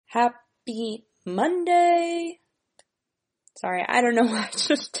Happy Monday. Sorry, I don't know why I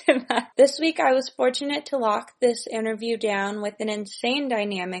just did that. This week I was fortunate to lock this interview down with an insane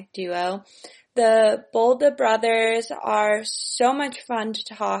dynamic duo. The Bolda brothers are so much fun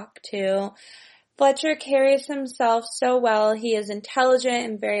to talk to. Fletcher carries himself so well. He is intelligent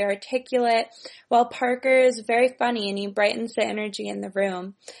and very articulate, while Parker is very funny and he brightens the energy in the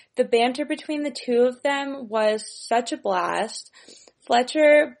room. The banter between the two of them was such a blast.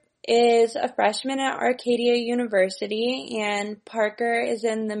 Fletcher is a freshman at Arcadia University, and Parker is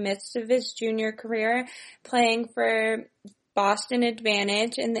in the midst of his junior career playing for Boston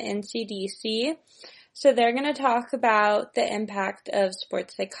Advantage in the NCDC. So they're going to talk about the impact of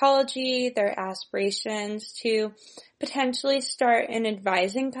sports psychology, their aspirations to potentially start an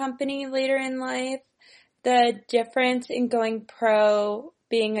advising company later in life, the difference in going pro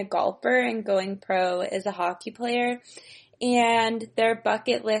being a golfer and going pro as a hockey player, and their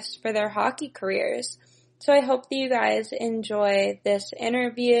bucket list for their hockey careers. So I hope that you guys enjoy this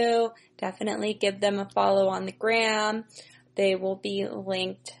interview. Definitely give them a follow on the gram. They will be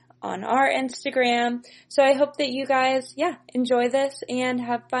linked on our Instagram. So I hope that you guys, enjoy this and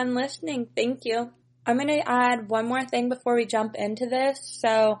have fun listening. Thank you. I'm going to add one more thing before we jump into this.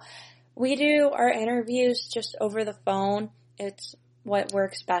 So we do our interviews just over the phone. It's what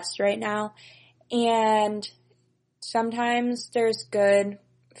works best right now. And sometimes there's good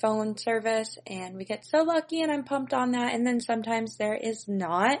phone service and we get so lucky and I'm pumped on that. And then sometimes there is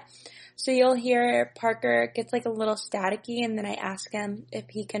not. So you'll hear Parker gets like a little staticky and then I ask him if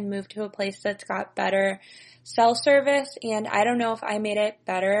he can move to a place that's got better cell service. And I don't know if I made it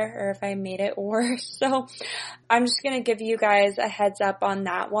better or if I made it worse. So I'm just going to give you guys a heads up on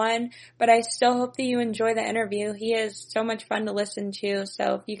that one. But I still hope that you enjoy the interview. He is so much fun to listen to.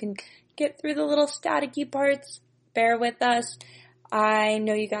 So if you can get through the little staticky parts, bear with us. I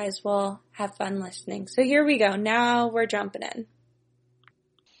know you guys will have fun listening. So here we go. Now we're jumping in.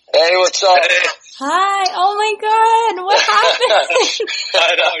 Hey, what's up? Hi. Oh my God. What happened?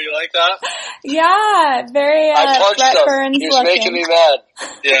 I know. You like that? Yeah. Very, I punched Brett him. Burns He was looking. making me mad.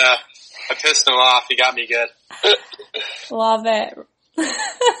 Yeah. I pissed him off. He got me good. Love it.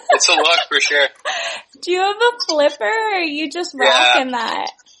 It's a look for sure. Do you have a flipper or are you just rocking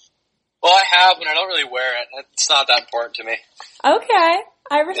that? Well, I have, but I don't really wear it. It's not that important to me. Okay.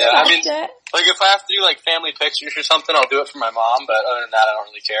 I respect it. Like if I have to do like family pictures or something, I'll do it for my mom, but other than that, I don't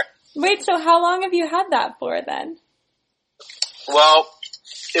really care. Wait, so how long have you had that for then? Well,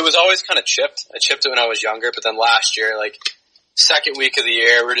 it was always kind of chipped. I chipped it when I was younger, but then last year, like second week of the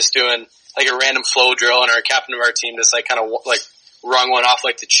year, we're just doing like a random flow drill and our captain of our team just like kind of like wrung one off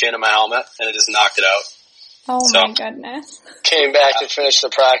like the chin of my helmet and it just knocked it out. Oh my goodness. Came back and finished the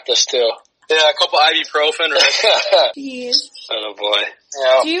practice too. Yeah, a couple ibuprofen, right? Jeez. Oh boy.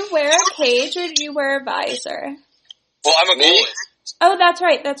 Yeah. Do you wear a cage or do you wear a visor? Well, I'm a goalie. Oh, that's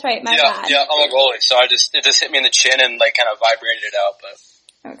right. My bad. Yeah, I'm a goalie, so it just hit me in the chin and like kind of vibrated it out,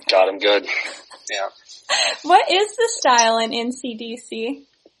 but Okay. Got him good. yeah. What is the style in NCDC?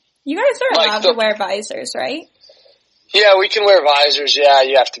 You guys are allowed to wear visors, right? Yeah, we can wear visors. Yeah,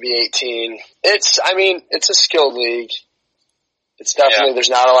 you have to be 18. It's a skilled league. It's definitely, there's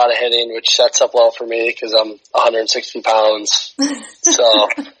not a lot of hitting, which sets up well for me because I'm 160 pounds. So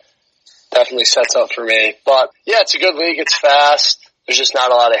definitely sets up for me. But yeah, it's a good league. It's fast. There's just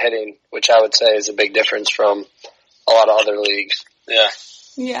not a lot of hitting, which I would say is a big difference from a lot of other leagues. Yeah.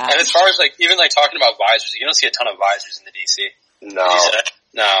 Yeah. And as far as like, even like talking about visors, you don't see a ton of visors in the DC. No.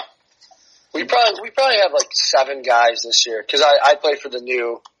 No. We probably have like 7 guys this year because I play for the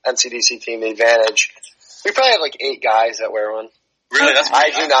new NCDC team, the Advantage. We probably have like 8 guys that wear one. Really? That's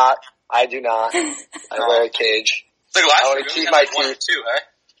I do not. I wear a cage. Like last I year, want to we keep had my like 1 or teeth. 2,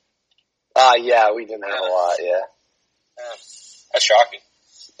 eh? Yeah, we didn't have a lot, yeah. That's shocking.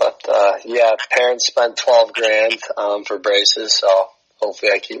 But, parents spent $12,000, for braces, so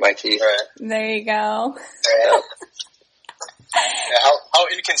hopefully I keep my teeth. Right. There you go. Yeah. Yeah, how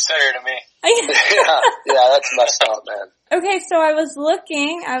inconsiderate of me. yeah, that's messed up, man. Okay, so I was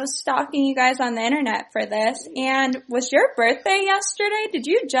stalking you guys on the internet for this, and was your birthday yesterday? Did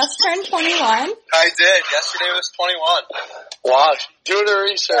you just turn 21? I did. Yesterday was 21. Wow, do the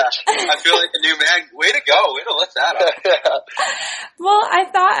research. I feel like a new man. Way to go. Way to lift that up. Yeah. Well, I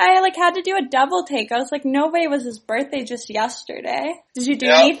thought I had to do a double take. I was like, no way was his birthday just yesterday. Did you do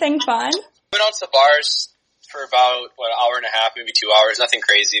anything fun? Went out to the bars for about, an hour and a half, maybe 2 hours. Nothing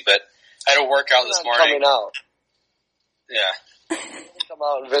crazy, but I had a workout this morning. Coming out. Yeah. Come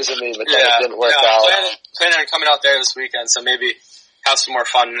out and visit me, but then it didn't work out. Planning on coming out there this weekend, so maybe have some more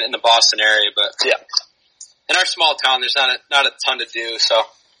fun in the Boston area. But yeah, in our small town, there's not a ton to do. So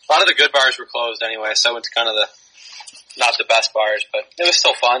A lot of the good bars were closed anyway, so I went to kind of not the best bars, but it was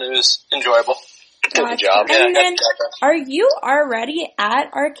still fun. It was enjoyable. Good job. And then, are you already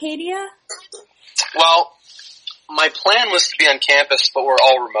at Arcadia? Well, my plan was to be on campus, but we're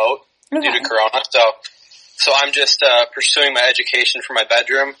all remote due to Corona. So I'm just pursuing my education from my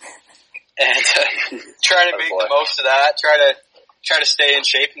bedroom and trying to make the most of that. Try to stay in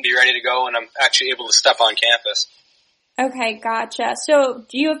shape and be ready to go when I'm actually able to step on campus. Okay, gotcha. So,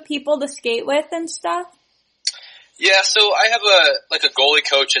 do you have people to skate with and stuff? Yeah, so I have a goalie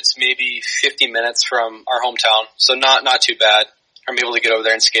coach that's maybe 50 minutes from our hometown, so not too bad. I'm able to get over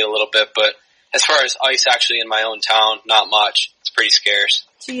there and skate a little bit, but as far as ice actually in my own town, not much. It's pretty scarce.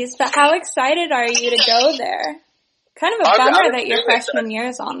 Jeez, but how excited are you to go there? Kind of a bummer that your freshman year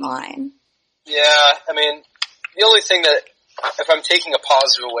is online. Yeah, I mean, the only thing that, if I'm taking a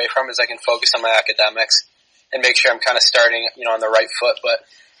positive away from is I can focus on my academics and make sure I'm kind of starting, on the right foot, but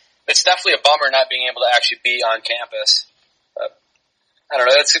it's definitely a bummer not being able to actually be on campus. But I don't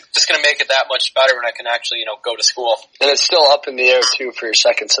know, it's just going to make it that much better when I can actually, go to school. And it's still up in the air, too, for your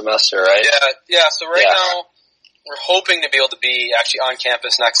second semester, right? Yeah, so now we're hoping to be able to be actually on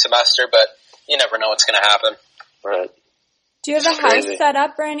campus next semester, but you never know what's going to happen. Right. Do you have a house set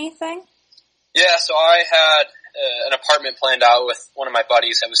up or anything? Yeah, so I had an apartment planned out with one of my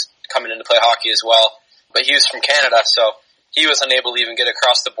buddies that was coming in to play hockey as well, but he was from Canada, so he was unable to even get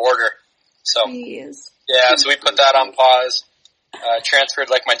across the border. So, Jeez. Yeah, so we put that on pause, transferred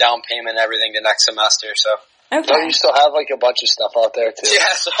my down payment and everything to next semester, so. Okay. Don't you still have a bunch of stuff out there too?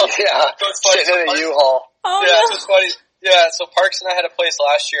 Yeah, so. Yeah, sitting in a U-Haul. Oh, yeah, no. it's funny. Yeah, so Parks and I had a place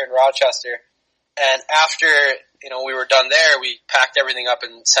last year in Rochester, and after, we were done there, we packed everything up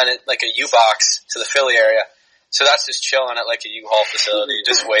and sent it a U-Box to the Philly area. So that's just chilling at a U-Haul facility,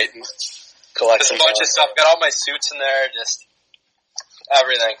 just waiting. Just a bunch of stuff. Got all my suits in there, just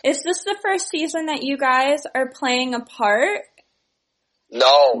everything. Is this the first season that you guys are playing apart?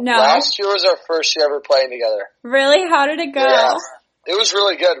 No. No. Last year was our first year ever playing together. Really? How did it go? Yeah. It was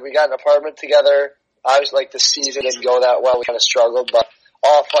really good. We got an apartment together. I was the season didn't go that well. We kind of struggled, but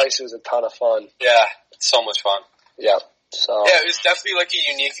off ice was a ton of fun. Yeah, it's so much fun. Yeah. So. Yeah, it was definitely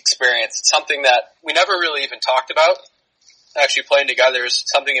a unique experience. It's something that we never really even talked about. Actually playing together is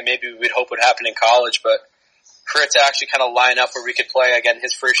something that maybe we'd hope would happen in college, but for it to actually kind of line up where we could play, again,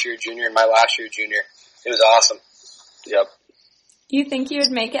 his first year junior and my last year junior, it was awesome. Yep. Do you think you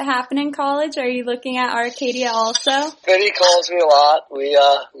would make it happen in college? Are you looking at Arcadia also? Vinny calls me a lot.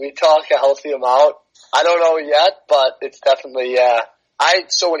 We talk a healthy amount. I don't know yet, but it's definitely,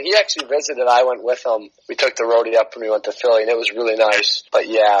 so when he actually visited, I went with him. We took the roadie up when we went to Philly, and it was really nice. But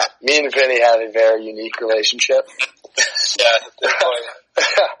yeah, me and Vinny have a very unique relationship. Yeah,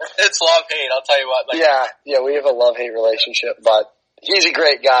 it's love-hate, I'll tell you what. Yeah, we have a love-hate relationship, but he's a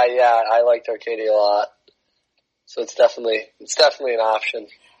great guy, yeah. I liked Arcadia a lot. So it's definitely an option.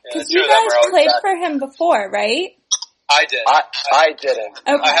 Because you guys played for him before, right? I did. I didn't.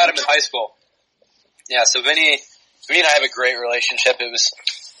 Okay. I had him in high school. Yeah, so Vinny and I have a great relationship. It was,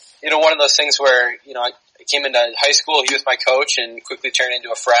 one of those things where, I came into high school, he was my coach and quickly turned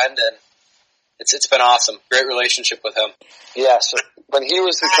into a friend, and it's been awesome. Great relationship with him. Yeah, so when he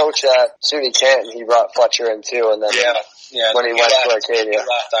was the coach at SUNY Canton, he brought Fletcher in too, and then when he went to Arcadia.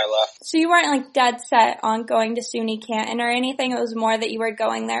 I left. So you weren't dead set on going to SUNY Canton or anything? It was more that you were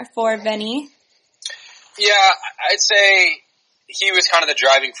going there for Vinny? Yeah, I'd say he was kind of the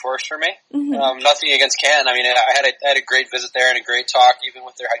driving force for me. Mm-hmm. Nothing against Canton. I mean, I had a great visit there and a great talk, even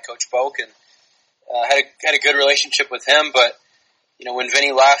with their head coach Boak, and had a good relationship with him. But when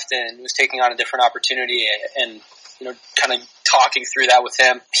Vinny left and was taking on a different opportunity, and kind of talking through that with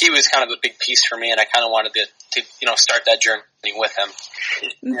him, he was kind of a big piece for me, and I kind of wanted to start that journey with him.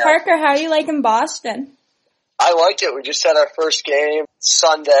 Yeah. Parker, how do you like in Boston? I like it. We just had our first game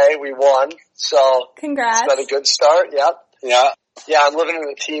Sunday. We won, so congrats. It's been a good start. Yep. Yeah. I'm living in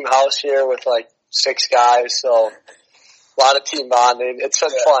a team house here with 6 guys, so a lot of team bonding. It's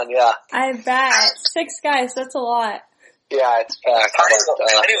been fun. Yeah. I bet 6 guys. That's a lot. Yeah, it's packed. Tiny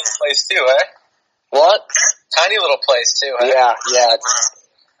little place too, eh? What? Tiny little place too, eh? Yeah.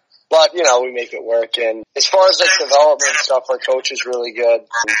 But, we make it work. And as far as development stuff, our coach is really good.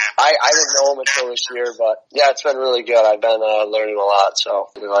 I didn't know him until this year, but yeah, it's been really good. I've been learning a lot, so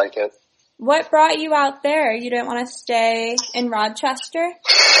we like it. What brought you out there? You didn't want to stay in Rochester?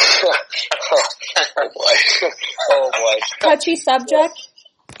 Oh boy. Touchy subject?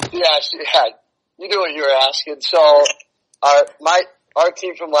 Yeah. You knew what you were asking. So, our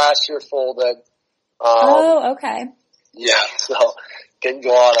team from last year folded. Okay. Yeah, so didn't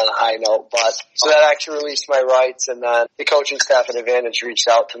go out on a high note, but so that actually released my rights, and then the coaching staff at Advantage reached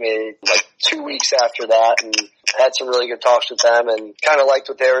out to me like 2 weeks after that, and had some really good talks with them, and kind of liked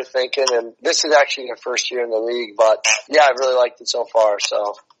what they were thinking. And this is actually their first year in the league, but yeah, I've really liked it so far.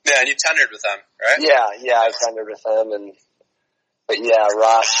 So yeah, and you tendered with them, right? Yeah, I tendered with them, but yeah,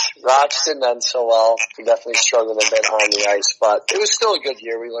 Roch didn't end so well. We definitely struggled a bit on the ice, but it was still a good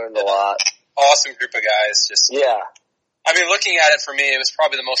year. We learned a lot. Awesome group of guys. Yeah. I mean, looking at it for me, it was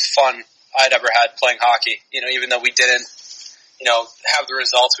probably the most fun I'd ever had playing hockey. You know, even though we didn't, have the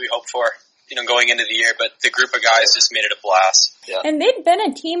results we hoped for, going into the year, but the group of guys just made it a blast. Yeah. And they'd been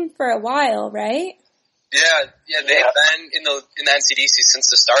a team for a while, right? Yeah, they've been in the NCDC since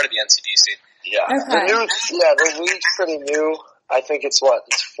the start of the NCDC. Yeah. Okay. The league's pretty new. I think it's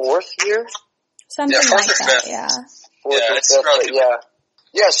fourth year? Something like that, yeah. Fourth yeah, or it's fifth, yeah.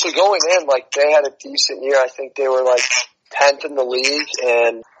 Yeah, so going in, they had a decent year. I think they were 10th in the league,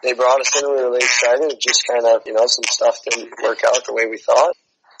 and they brought us in. We were really excited. It just kind of, some stuff didn't work out the way we thought.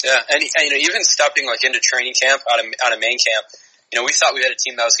 Yeah, and even stepping into training camp out of main camp, we thought we had a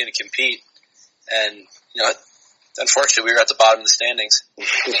team that was going to compete, and unfortunately we were at the bottom of the standings.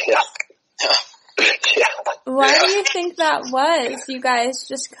 Yeah. Why do you think that was? You guys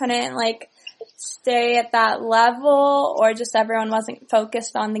just couldn't stay at that level, or just everyone wasn't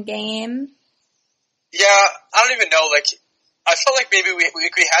focused on the game? Yeah, I don't even know. I felt like maybe we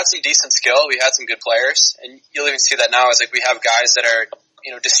had some decent skill. We had some good players, and you'll even see that now. Is we have guys that are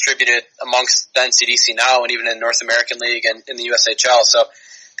distributed amongst the NCDC now, and even in North American League and in the USHL. So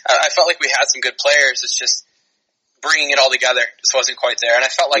I felt like we had some good players. It's just bringing it all together just wasn't quite there. And I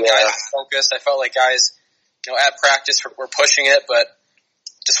felt like guys were focused. I felt like guys, at practice were pushing it, but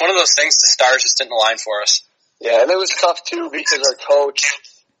just one of those things. The stars just didn't align for us. Yeah, and it was tough too because our coach,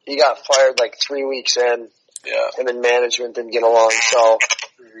 he got fired 3 weeks in. Yeah. And then management didn't get along, so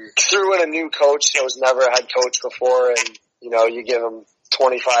threw in a new coach that was never a head coach before, and you give him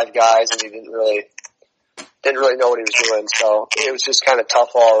 25 guys, and he didn't really know what he was doing. So it was just kind of tough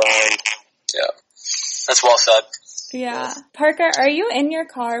all around. Yeah, that's well said. Yeah, Parker, are you in your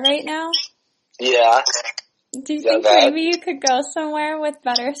car right now? Yeah. Do you think maybe you could go somewhere with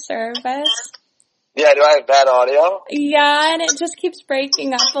better service? Yeah. Do I have bad audio? Yeah, and it just keeps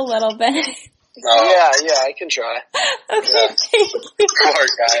breaking up a little bit. Yeah, I can try. Okay, thank you. Poor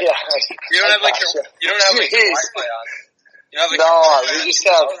guy. Yeah. You don't have Wi-Fi on. You don't have No, we just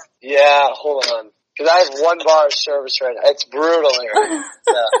have. Yeah, hold on. Because I have 1 bar of service right now. It's brutal here.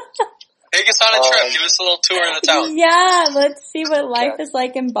 Yeah. Take us on a trip. Give us a little tour of the town. Yeah, let's see what life is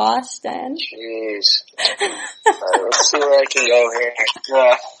like in Boston. Jeez. Alright, let's see where I can go here.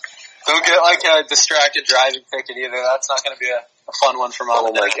 Yeah. Don't get a distracted driving ticket either. That's not going to be a fun one for Mom.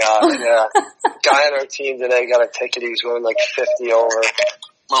 Oh my god, yeah. Guy on our team today got a ticket. He was going 50 over.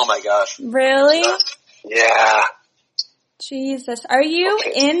 Oh my gosh. Really? Yeah. Jesus. Are you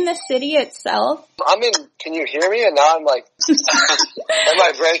in the city itself? I'm in, can you hear me? And now I'm am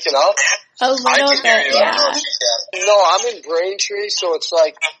I breaking up? A little bit, yeah. No, I'm in Braintree, so it's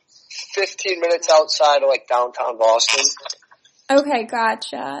 15 minutes outside of downtown Boston. Okay,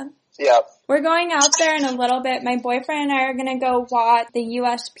 gotcha. Yeah. We're going out there in a little bit. My boyfriend and I are going to go watch the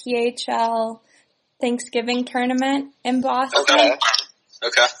USPHL Thanksgiving tournament in Boston.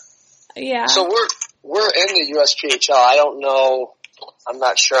 Okay. Yeah. So we're in the USPHL. I don't know. I'm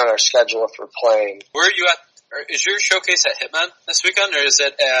not sure on our schedule if we're playing. Where are you at? Is your showcase at Hitman this weekend, or is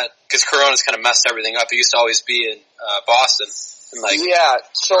it because Corona's kind of messed everything up? It used to always be in Boston. And yeah.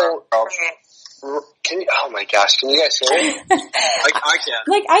 So. Can you, oh my gosh, can you guys hear me? I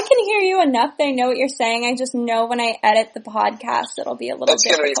can. I can hear you enough. I know what you're saying. I just know when I edit the podcast, it'll be a little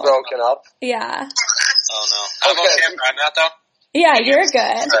difficult. It's going to be broken up? Yeah. Oh no. I'm okay where I'm at though? Yeah, you're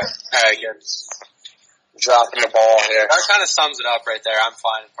good. Alright, good. Dropping the ball here. That kind of sums it up right there. I'm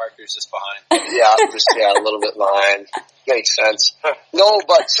fine and Parker's just behind. Yeah, a little bit behind. Makes sense. No,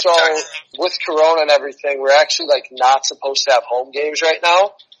 but so with Corona and everything, we're actually not supposed to have home games right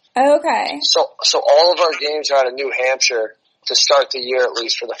now. Okay. So all of our games are out of New Hampshire to start the year, at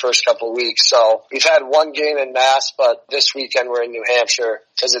least for the first couple of weeks. So we've had 1 game in Mass, but this weekend we're in New Hampshire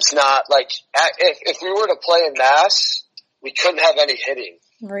because it's not if we were to play in Mass, we couldn't have any hitting.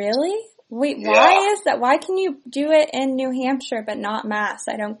 Really? Wait, why is that? Why can you do it in New Hampshire but not Mass?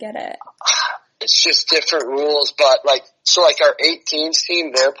 I don't get it. It's just different rules, but our 18s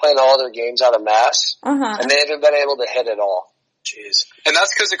team, they're playing all their games out of Mass, and they haven't been able to hit at all. Jeez. And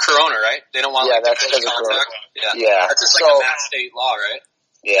that's because of Corona, right? They don't want that's because of Corona. Yeah. That's just a Mass state law, right?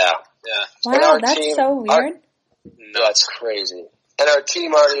 Yeah. Yeah. Wow, that's so weird. That's crazy. And our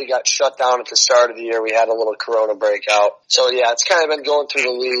team already got shut down at the start of the year. We had a little corona breakout. So yeah, it's kind of been going through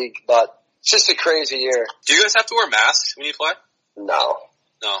the league, but it's just a crazy year. Do you guys have to wear masks when you play? No.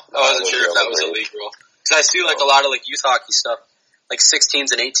 I wasn't sure if that was a league rule. Because I see like a lot of like youth hockey stuff, like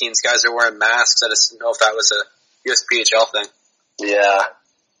 16s and 18s guys are wearing masks. I just didn't know if that was a USPHL thing. Yeah.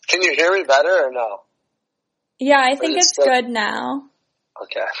 Can you hear me better or no? Yeah, I think it's good now.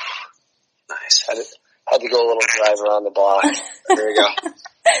 Okay. Nice. Had to go a little drive around the block. There we go.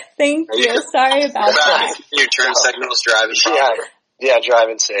 Thank you. Sorry about that. Your turn signals driving. Yeah,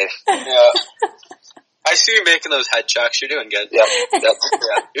 driving safe. Yeah. I see you making those head checks. You're doing good. Yep. Yeah.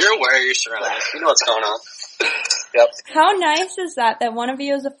 You're aware of your surroundings. You know what's going on. Yep. How nice is that one of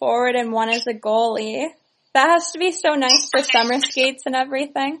you is a forward and one is a goalie? That has to be so nice for summer skates and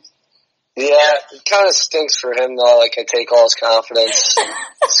everything. Yeah, it kind of stinks for him though. Like I take all his confidence.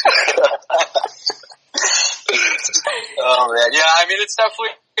 Oh man, yeah. I mean, it's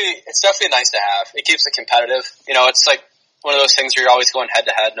definitely nice to have. It keeps it competitive. You know, it's like one of those things where you're always going head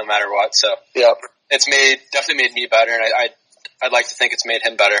to head, no matter what. So, yep. It's definitely made me better, and I'd like to think it's made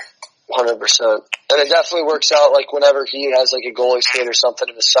him better. 100%. And it definitely works out. Like whenever he has like a goalie skate or something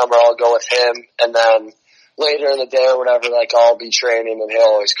in the summer, I'll go with him, and then later in the day or whatever, like I'll be training, and he'll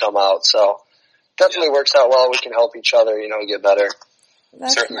always come out. So, definitely works out well. We can help each other, get better.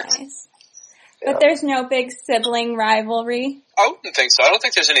 That's Certainly. Nice. But there's no big sibling rivalry? I wouldn't think so. I don't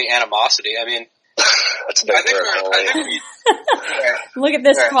think there's any animosity. I mean, that's a big word. Look at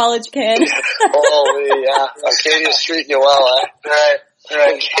this college kid. Holy, yeah. Arcadia's treating you well, eh? Right.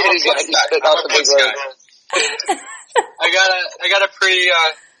 Arcadia's got you spit out the big word. I got a pretty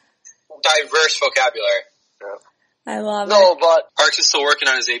diverse vocabulary. Yeah. I love it. No, but Parks is still working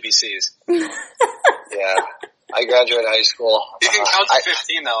on his ABCs. Yeah. I graduated high school. He can count to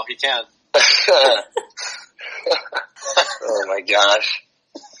 15 though. He can. Oh my gosh.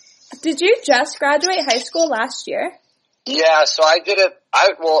 Did you just graduate high school last year? Yeah, so I did it,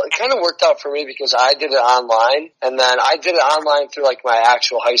 it kind of worked out for me because I did it online, and then I did it online through like my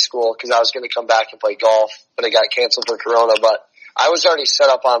actual high school because I was going to come back and play golf, but it got canceled for Corona, but I was already set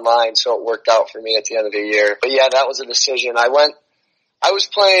up online, so it worked out for me at the end of the year. But yeah, that was a decision. I was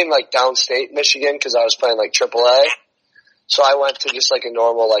playing like downstate Michigan because I was playing like AAA, so I went to just like a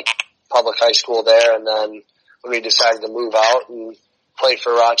normal like public high school there, and then when we decided to move out and play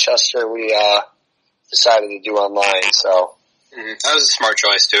for Rochester, we decided to do online, so. Mm-hmm. That was a smart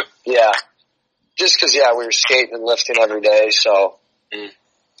choice, too. Yeah. Just because, we were skating and lifting every day, so. Mm.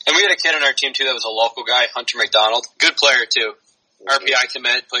 And we had a kid on our team, too, that was a local guy, Hunter McDonald. Good player, too. Mm-hmm. RPI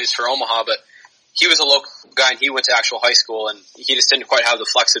commit, plays for Omaha, but he was a local guy, and he went to actual high school, and he just didn't quite have the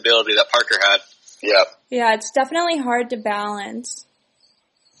flexibility that Parker had. Yep. Yeah, it's definitely hard to balance.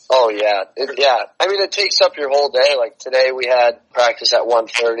 Oh, yeah. I mean, it takes up your whole day. Like, today we had practice at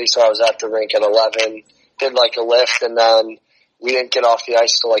 1:30, so I was at the rink at 11, did, like, a lift, and then we didn't get off the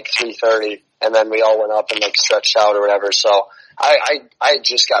ice till, like, 3:30, and then we all went up and, like, stretched out or whatever. So I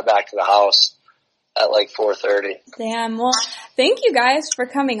just got back to the house at, like, 4:30. Damn. Well, thank you guys for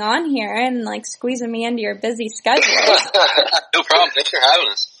coming on here and, like, squeezing me into your busy schedule. No problem. Thanks for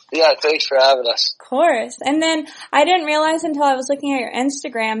having us. Yeah, thanks for having us. Of course. And then I didn't realize until I was looking at your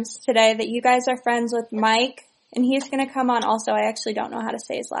Instagrams today that you guys are friends with Mike, and he's going to come on also. I actually don't know how to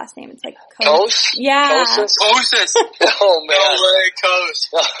say his last name. It's like Kos? Yeah. Kosis. Oh, man. No way, Kos.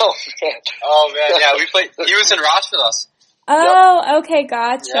 Oh, man. Oh, man. Yeah, we played. He was in Ross with us. Oh, okay.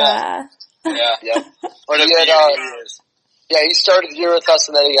 Gotcha. Yeah. Yep. What a beauty he is. Yeah, he started the year with us,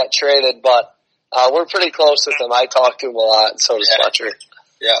 and then he got traded, but we're pretty close with him. I talk to him a lot, and so does Fletcher.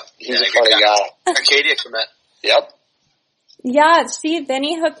 Yeah. He's a funny guy. Arcadia commit. Yep. Yeah, see,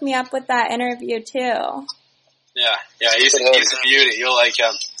 Vinny hooked me up with that interview too. Yeah, he's a beauty. You'll like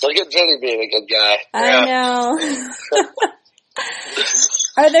him. Look at Vinny being a good guy. I know.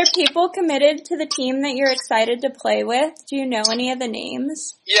 Are there people committed to the team that you're excited to play with? Do you know any of the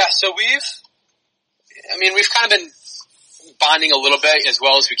names? Yeah, so we've kind of been bonding a little bit as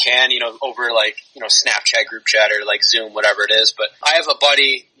well as we can, over like, Snapchat group chat or like Zoom, whatever it is. But I have a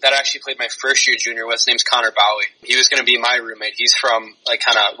buddy that I actually played my first year junior with. His name's Connor Bowie. He was going to be my roommate. He's from like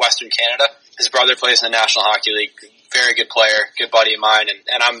kind of Western Canada. His brother plays in the National Hockey League. Very good player, good buddy of mine,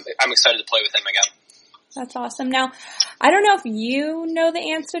 and I'm excited to play with him again. That's awesome. Now, I don't know if you know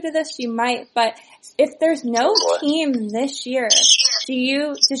the answer to this. You might, but if there's no team this year,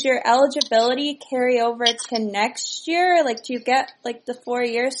 does your eligibility carry over to next year? Like, do you get like the 4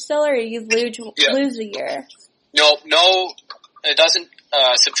 years still, or you lose a year? No, it doesn't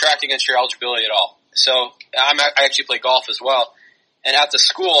subtract against your eligibility at all. So I actually play golf as well, and at the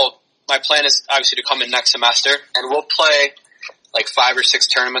school, my plan is obviously to come in next semester, and we'll play like 5 or 6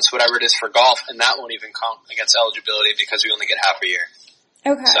 tournaments, whatever it is for golf, and that won't even count against eligibility because we only get half a year.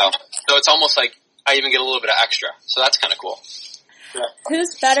 Okay. So it's almost like I even get a little bit of extra. So that's kind of cool. Yeah.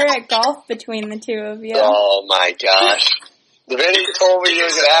 Who's better at golf between the two of you? Oh my gosh. Vinny told me you were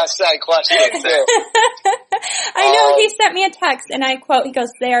going to ask that question too. I know, he sent me a text and I quote, he goes,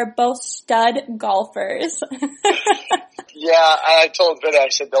 they are both stud golfers. Yeah, I told Vinny, I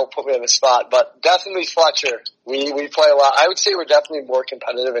said, don't put me on the spot, but definitely Fletcher. We play a lot. I would say we're definitely more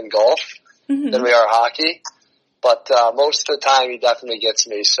competitive in golf than we are hockey, but most of the time he definitely gets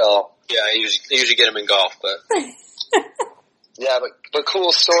me, so. Yeah, I usually get him in golf, but. Yeah, but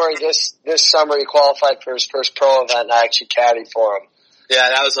cool story. This summer he qualified for his first pro event, and I actually caddied for him. Yeah,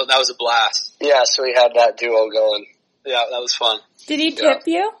 that was a blast. Yeah, so we had that duo going. Yeah, that was fun. Did he tip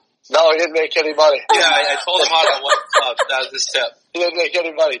you? No, he didn't make any money. Yeah, I told him how to one club. That was his tip. He didn't make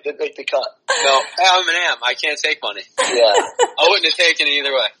any money. Didn't make the cut. No, I'm an am. I can't take money. Yeah. I wouldn't have taken it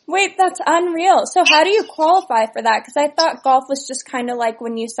either way. Wait, that's unreal. So how do you qualify for that? Because I thought golf was just kind of like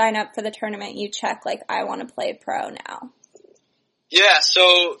when you sign up for the tournament, you check like, I want to play pro now. Yeah,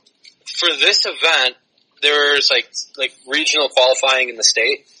 so for this event, there's like regional qualifying in the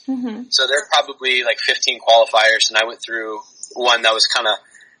state. Mm-hmm. So there are probably like 15 qualifiers, and I went through one that was kind of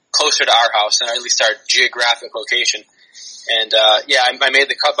closer to our house, and at least our geographic location. And I made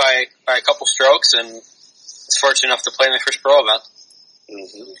the cut by a couple strokes, and was fortunate enough to play my first pro event.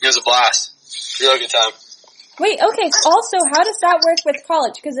 Mm-hmm. It was a blast. Real good time. Wait, okay. Also, how does that work with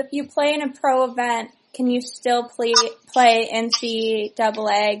college? Because if you play in a pro event, can you still play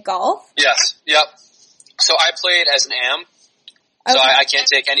NCAA golf? Yes. Yep. So I played as an AM, so I can't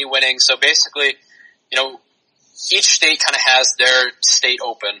take any winnings. So basically, each state kind of has their state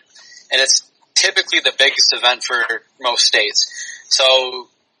open, and it's typically the biggest event for most states. So,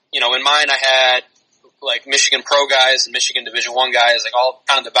 in mine I had like Michigan pro guys and Michigan Division I guys, like all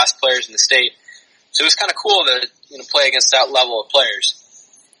kind of the best players in the state. So it was kind of cool to play against that level of players.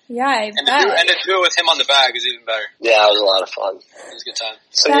 Yeah, I bet. And to do it with him on the bag is even better. Yeah, it was a lot of fun. It was a good time.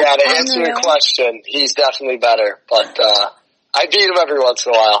 So to answer your question, he's definitely better, but I beat him every once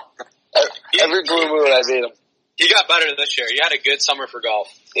in a while. Every blue moon I beat him. He got better this year. He had a good summer for golf.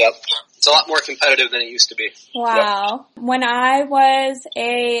 Yep. It's a lot more competitive than it used to be. Wow. Yep. When I was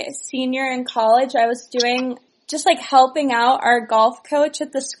a senior in college, I was doing just like helping out our golf coach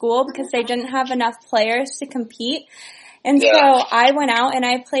at the school because they didn't have enough players to compete. And so I went out and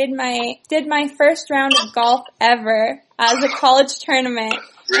I did my first round of golf ever as a college tournament.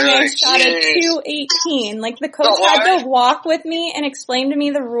 Really? And I shot a 218. Like the coach had to walk with me and explain to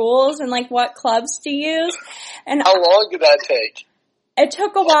me the rules and like what clubs to use. And how long did that take? It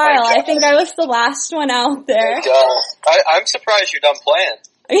took a while. I think I was the last one out there. I'm surprised you're done playing.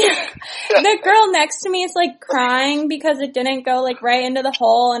 The girl next to me is like crying because it didn't go like right into the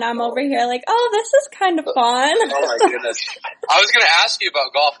hole, and I'm over here like, oh, this is kind of fun. Oh my goodness! I was going to ask you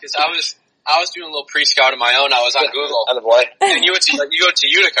about golf because I was doing a little pre-scout of my own. I was on Google. And you go to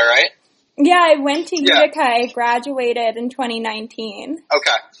Utica, right? Yeah, I went to Utica. I graduated in 2019.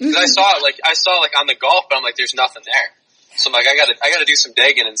 Okay, because I saw on the golf, but I'm like, there's nothing there. So I'm like, I gotta do some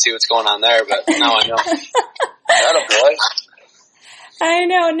digging and see what's going on there. But now I know. Attaboy. I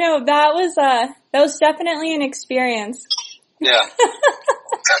know, no, that was definitely an experience. Yeah.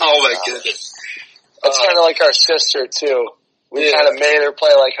 Oh my goodness. That's kind of like our sister too. We kind of made her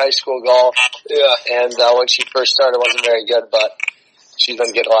play like high school golf. Yeah. And when she first started, it wasn't very good, but she's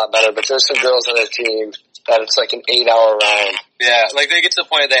been getting a lot better. But there's some girls on her team that it's like an 8-hour round. Yeah, like they get to the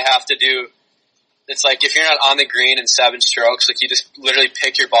point they have to do. It's like if you're not on the green in 7 strokes, like you just literally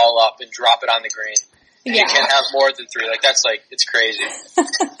pick your ball up and drop it on the green. Yeah. You can't have more than 3. Like that's like, it's crazy.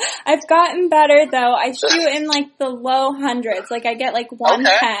 I've gotten better though. I shoot in like the low hundreds. Like I get like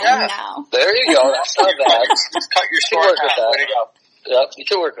 110 now. There you go. That's not bad. Just cut your score with that. Way to go. Yep, you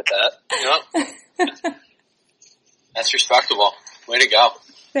can work with that. Yep. That's respectable. Way to go.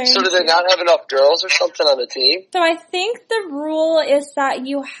 So do they not have enough girls or something on the team? So I think the rule is that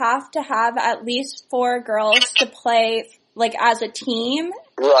you have to have at least 4 girls to play like as a team.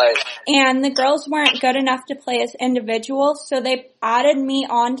 Right. And the girls weren't good enough to play as individuals, so they added me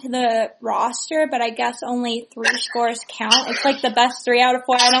onto the roster, but I guess only 3 scores count. It's like the best 3 out of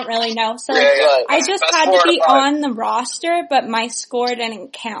 4, I don't really know. So I just had to be on the roster, but my score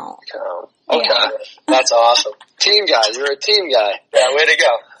didn't count. Okay. Yeah. That's awesome. Team guy. You're a team guy. Yeah, way to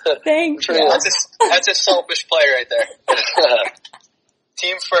go. Thank you. That's a selfish play right there.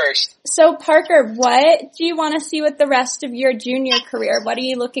 Team first. So Parker, what do you want to see with the rest of your junior career? What are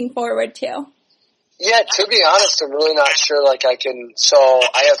you looking forward to? Yeah, to be honest, I'm really not sure, like, so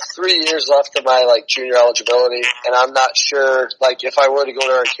I have 3 years left of my, like, junior eligibility, and I'm not sure, like, if I were to go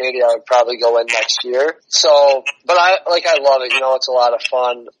to Arcadia, I would probably go in next year. So, but I love it, it's a lot of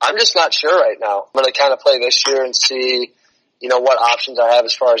fun. I'm just not sure right now. I'm gonna kind of play this year and see, what options I have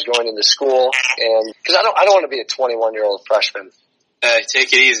as far as going into school, and, cause I don't want to be a 21-year-old freshman. Hey,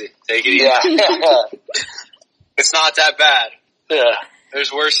 take it easy. Take it easy. Yeah. It's not that bad. Yeah.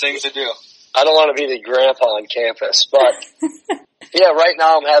 There's worse things to do. I don't want to be the grandpa on campus, but yeah, right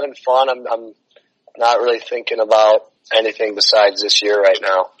now I'm having fun. I'm not really thinking about anything besides this year right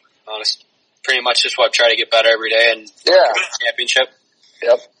now. Honest, pretty much just try to get better every day and championship.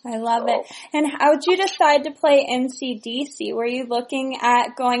 Yep. I love it. And how did you decide to play NCDC? Were you looking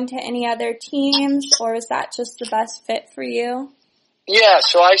at going to any other teams, or was that just the best fit for you? Yeah,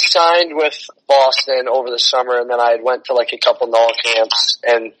 so I signed with Boston over the summer, and then I went to like a couple null camps,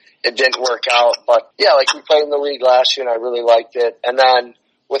 and it didn't work out. But yeah, like we played in the league last year, and I really liked it. And then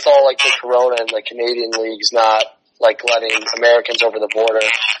with all like the Corona and the Canadian leagues not like letting Americans over the border,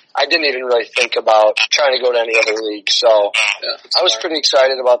 I didn't even really think about trying to go to any other league. So I was pretty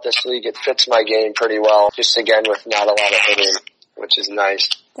excited about this league. It fits my game pretty well, just again with not a lot of hitting, which is nice.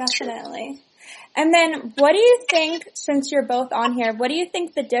 Definitely. And then what do you think, since you're both on here, what do you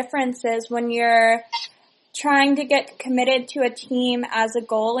think the difference is when you're trying to get committed to a team as a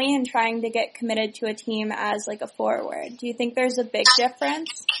goalie and trying to get committed to a team as like a forward? Do you think there's a big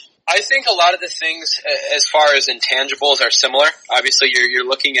difference? I think a lot of the things as far as intangibles are similar. Obviously, you're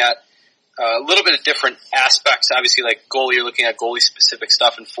looking at a little bit of different aspects. Obviously, like goalie, you're looking at goalie-specific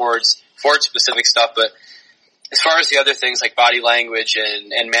stuff and forward-specific stuff, but as far as the other things like body language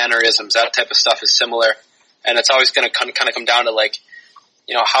and mannerisms, that type of stuff is similar. And it's always going to kind of come down to like,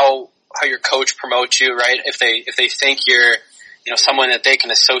 how your coach promotes you, right? If they think you're, someone that they can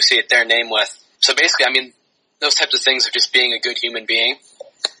associate their name with. So basically, I mean, those types of things of just being a good human being,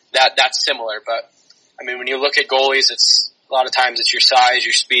 that's similar. But I mean, when you look at goalies, it's a lot of times it's your size,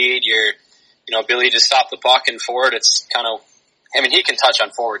 your speed, your, ability to stop the puck and forward. It's kind of, I mean, he can touch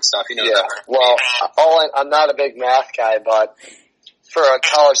on forward stuff. That. Well, I'm not a big math guy, but for a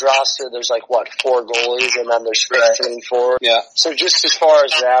college roster, there's 4 goalies, and then there's 15 forward. Yeah. So just as far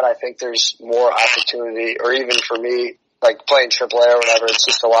as that, I think there's more opportunity, or even for me, like playing AAA or whatever, it's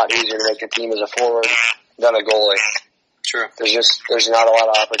just a lot easier to make a team as a forward than a goalie. True. There's not a lot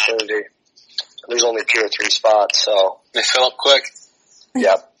of opportunity. There's only 2 or 3 spots, so. They fill up quick.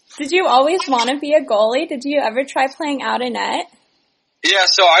 Yep. Did you always want to be a goalie? Did you ever try playing out of net? Yeah,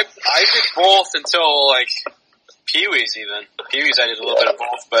 so I did both until Pee-wees even. Pee-wees I did a little bit of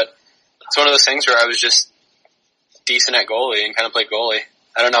both, but it's one of those things where I was just decent at goalie and kind of played goalie.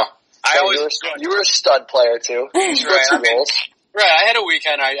 I don't know. You were a stud player too. Right, right, I had a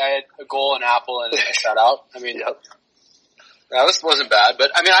weekend, I had a goal, an apple, and a shutout. I mean, that wasn't bad,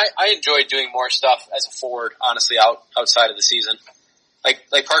 but I mean, I enjoyed doing more stuff as a forward, honestly, outside of the season.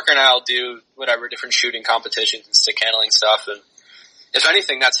 Like Parker and I'll do whatever, different shooting competitions and stick handling stuff, and if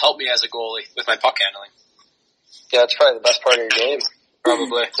anything, that's helped me as a goalie with my puck handling. Yeah, that's probably the best part of your game.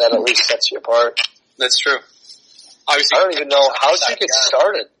 Probably. That at least sets you apart. That's true. Obviously, I don't even know, how did you get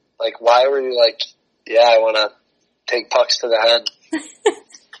started? Why were you I want to take pucks to the head?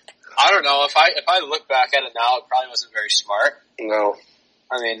 I don't know. If I look back at it now, it probably wasn't very smart. No.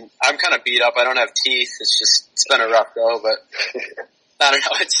 I mean, I'm kind of beat up. I don't have teeth. It's been a rough go, but I don't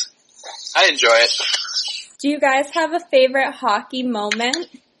know. I enjoy it. Do you guys have a favorite hockey moment?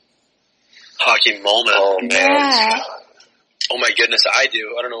 Hockey moment? Oh, man. Yeah. Oh, my goodness, I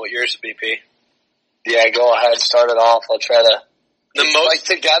do. I don't know what yours would be, P. Yeah, go ahead. Start it off. I'll try to.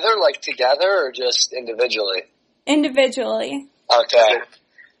 Together, or just individually? Individually. Okay.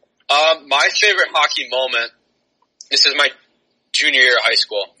 My favorite hockey moment, this is my junior year of high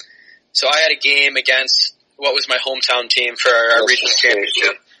school. So I had a game against what was my hometown team for our regional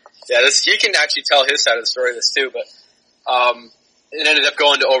championship. Yeah, you can actually tell his side of the story of this too, but it ended up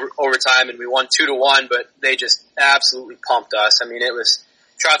going to overtime, and we won 2-1, but they just absolutely pumped us. I mean,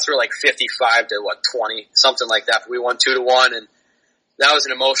 shots were 55 to 20, something like that, but we won 2-1, and that was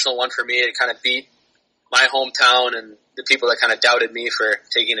an emotional one for me. It kind of beat my hometown and the people that kind of doubted me for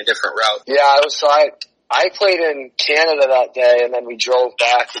taking a different route. Yeah, I played in Canada that day, and then we drove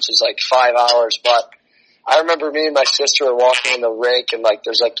back, which is 5 hours, but I remember me and my sister were walking in the rink, and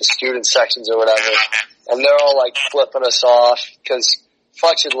there's the student sections or whatever, and they're all flipping us off because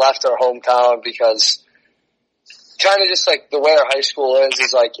Fletch had left our hometown because kind of just the way our high school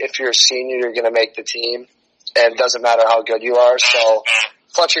is if you're a senior, you're going to make the team, and it doesn't matter how good you are. So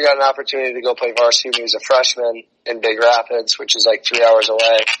Fletcher got an opportunity to go play varsity when he was a freshman in Big Rapids, which is 3 hours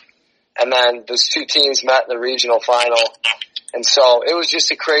away. And then those two teams met in the regional final. And so it was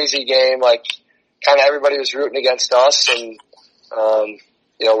just a crazy game. Like, kind of everybody was rooting against us, and,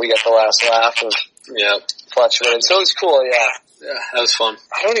 we got the last laugh of Fletcher winning. So it was cool, yeah. Yeah, that was fun.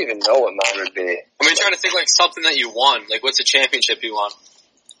 I don't even know what mine would be. I mean, trying to think like something that you won. Like, what's a championship you won?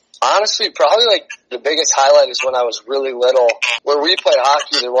 Honestly, probably like the biggest highlight is when I was really little. Where we played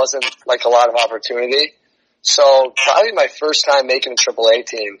hockey, there wasn't like a lot of opportunity. So probably my first time making a AAA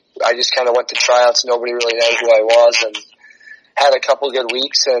team. I just kind of went to tryouts. Nobody really knew who I was, and had a couple good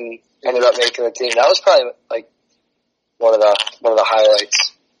weeks and ended up making the team. That was probably like one of the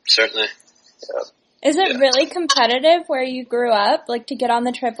highlights. Certainly. Yeah. Is it really competitive where you grew up, like to get on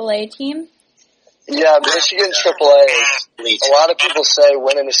the AAA team? Yeah, Michigan AAA. A lot of people say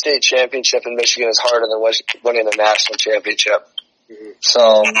winning a state championship in Michigan is harder than winning a national championship. Mm-hmm.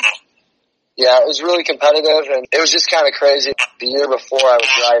 So, yeah, it was really competitive, and it was just kind of crazy. The year before, I would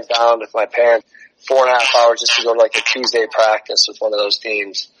drive down with my parents 4.5 hours just to go to like a Tuesday practice with one of those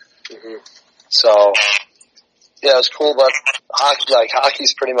teams. Mm-hmm. So, yeah, it was cool, but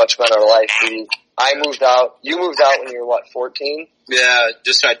hockey's pretty much been our life. I moved out. You moved out when you were, 14? Yeah, I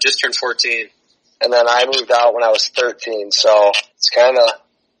just turned 14. And then I moved out when I was 13, so it's kind of,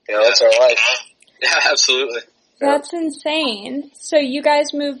 that's our life. Yeah, absolutely. That's insane. So you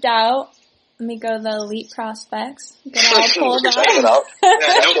guys moved out. Let me go to the elite prospects. Get it all pulled up. Check it out.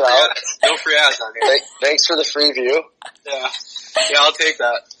 Yeah, no free ads on here. Thanks for the free view. Yeah, I'll take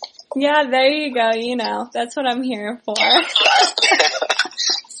that. Yeah, there you go. That's what I'm here for.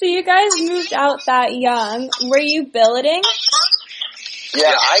 So you guys moved out that young. Were you billeting?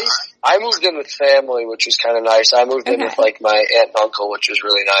 Yeah, I moved in with family, which was kind of nice. I moved in with like my aunt and uncle, which was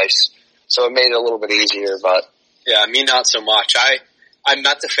really nice. So it made it a little bit easier, but. Yeah, me not so much. I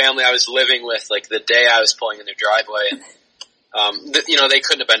met the family I was living with like the day I was pulling in their driveway. They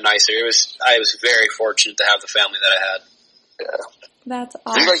couldn't have been nicer. I was very fortunate to have the family that I had. Yeah. That's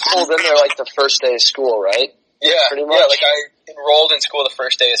awesome. You pulled in there like the first day of school, right? Yeah, pretty much. Yeah, like I enrolled in school the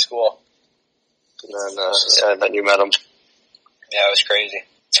first day of school. And then, and then you met them. Yeah, it was crazy.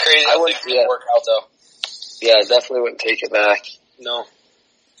 It's crazy. I wouldn't work out though. Yeah, I definitely wouldn't take it back. No.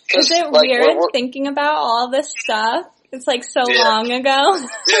 Is it weird thinking about all this stuff? It's like so long ago.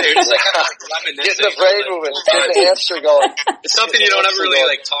 Yeah, you're just like getting the brain moving, getting the hamster going. It's something you don't ever really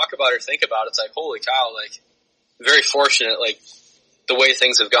like talk about or think about. It's like, holy cow, like very fortunate, like the way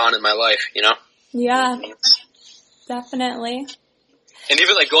things have gone in my life, Yeah, definitely. And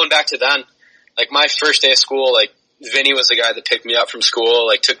even like going back to then, like my first day of school, like Vinny was the guy that picked me up from school,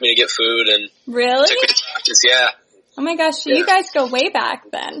 like took me to get food and really took me to practice. Yeah. Oh my gosh, so you guys go way back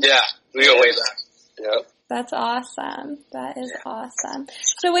then. Yeah, we go way back. Yep. That's awesome. That is awesome.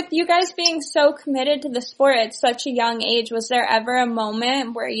 So with you guys being so committed to the sport at such a young age, was there ever a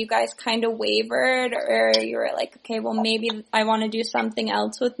moment where you guys kind of wavered or you were like, okay, well maybe I want to do something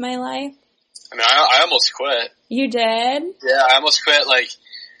else with my life? I mean, I almost quit. You did? Yeah, I almost quit. Like,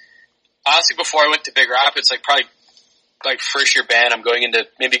 honestly, before I went to Big Rapids, like probably like first year band, going into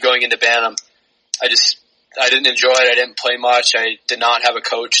band, I didn't enjoy it. I didn't play much. I did not have a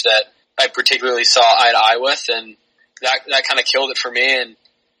coach that I particularly saw eye to eye with, and that kind of killed it for me. And,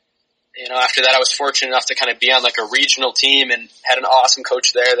 after that I was fortunate enough to kind of be on like a regional team and had an awesome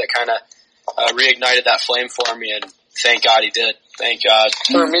coach there that kind of reignited that flame for me, and thank God he did. Thank God.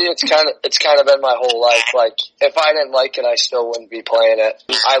 For me, it's kind of been my whole life. Like, if I didn't like it, I still wouldn't be playing it.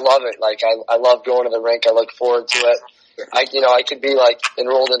 I love it. Like, I love going to the rink. I look forward to it. I could be like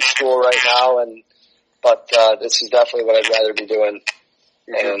enrolled in school right now, but this is definitely what I'd rather be doing.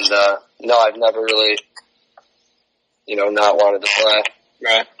 And, no, I've never really, not wanted to play.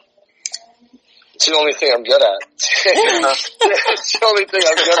 Right. It's the only thing I'm good at. It's the only thing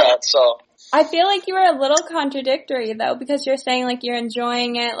I'm good at, so. I feel like you were a little contradictory though, because you're saying like you're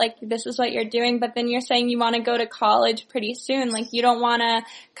enjoying it, like this is what you're doing, but then you're saying you want to go to college pretty soon. Like you don't want to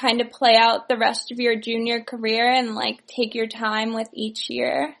kind of play out the rest of your junior career and like take your time with each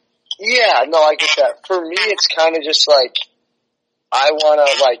year. Yeah, no, I get that. For me, it's kind of just like, I want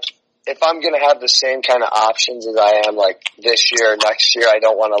to like, if I'm going to have the same kind of options as I am like this year or next year, I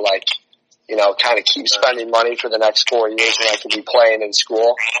don't want to like, kind of keep spending money for the next 4 years when I could be playing in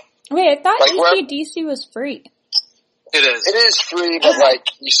school. Wait, I thought like NCDC was free. It is. It is free, but like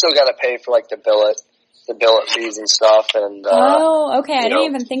you still got to pay for like the billet fees and stuff. And okay, I didn't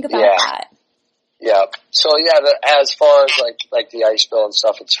even think about that. Yeah. So yeah, as far as like the ice bill and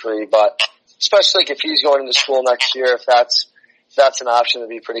stuff, it's free. But especially like if he's going into school next year, if that's an option, it'd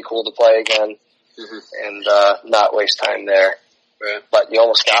be pretty cool to play again and not waste time there. Right. But you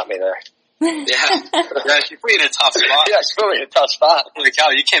almost got me there. Yeah, she put you in a tough spot. Yeah, she put me in a tough spot. Holy cow,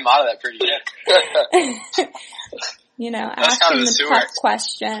 you came out of that pretty good. Asking the tough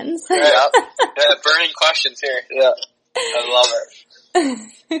questions. Yeah, burning questions here. Yeah. I love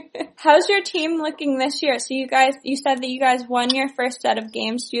it. How's your team looking this year? So you said that you guys won your first set of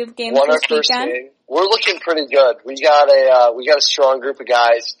games. Do you have games this weekend? Game. We're looking pretty good. We got a strong group of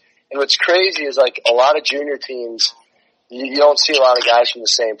guys. And what's crazy is like a lot of junior teams, you don't see a lot of guys from the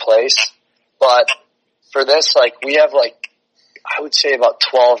same place. But for this, like we have I would say about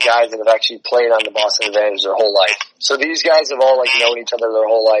 12 guys that have actually played on the Boston Advantage their whole life. So these guys have all known each other their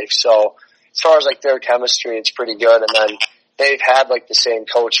whole life. So as far as their chemistry, it's pretty good. And then they've had the same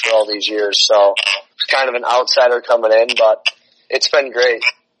coach for all these years. So it's kind of an outsider coming in, but it's been great.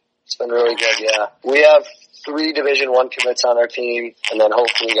 It's been really good. Yeah. We have 3 Division I commits on our team, and then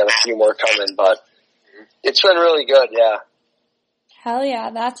hopefully we got a few more coming, but it's been really good. Yeah. Hell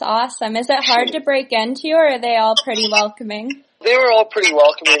yeah. That's awesome. Is it hard to break into, or are they all pretty welcoming? They were all pretty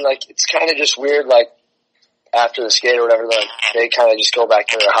welcoming. It's kind of just weird, after the skate or whatever, they kind of just go back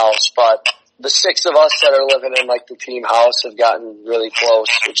to their house. But the 6 of us that are living in, the team house have gotten really close,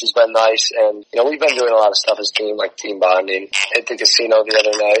 which has been nice. And, we've been doing a lot of stuff as team, team bonding. At the casino the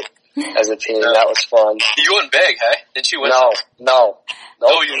other night as a team. That was fun. You won big, hey? Didn't you win? No.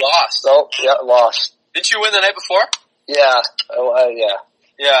 Oh, you lost? Nope, yeah, lost. Didn't you win the night before? Yeah. Yeah.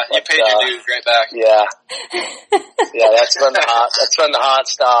 Yeah, you paid your dues right back. Yeah. Yeah, that's been the hot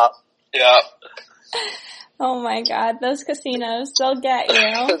stop. Yeah. Oh my God, those casinos, they'll get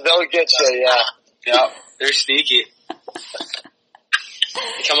you. They'll get you, yeah. Yeah, they're sneaky.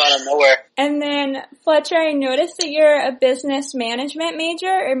 They come out of nowhere. And then, Fletcher, I noticed that you're a business management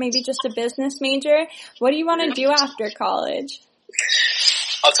major, or maybe just a business major. What do you want to do after college?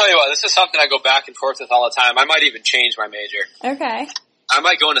 I'll tell you what, this is something I go back and forth with all the time. I might even change my major. Okay. I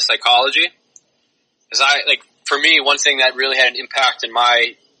might go into psychology. Because for me, one thing that really had an impact in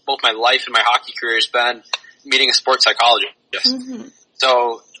both my life and my hockey career has been meeting a sports psychologist. Mm-hmm.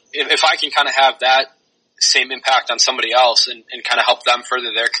 So if I can kind of have that same impact on somebody else and kind of help them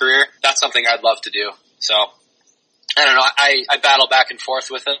further their career, that's something I'd love to do. So I don't know. I battle back and forth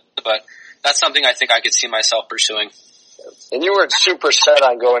with it, but that's something I think I could see myself pursuing. And you weren't super set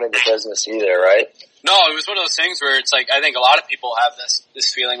on going into business either, right? No, it was one of those things where it's I think a lot of people have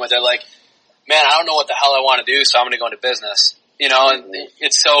this feeling where they're like, man, I don't know what the hell I want to do, so I'm going to go into business. And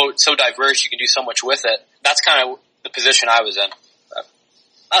it's so diverse, you can do so much with it. That's kind of the position I was in. But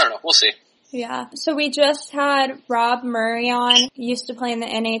I don't know, we'll see. Yeah. So we just had Rob Murray on. He used to play in the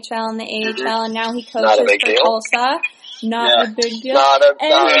NHL and the AHL, and now he coaches for Tulsa. Not a big deal. Not a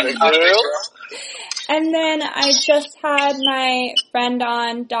big deal. And then I just had my friend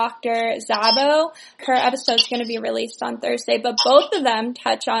on, Dr. Zabo. Her episode's going to be released on Thursday, but both of them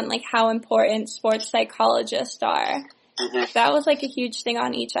touch on how important sports psychologists are. Mm-hmm. That was a huge thing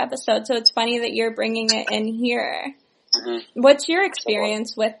on each episode, so it's funny that you're bringing it in here. Mm-hmm. What's your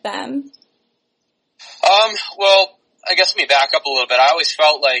experience with them? Well, I guess let me back up a little bit. I always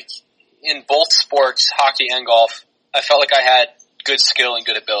felt in both sports, hockey and golf, I felt like I had good skill and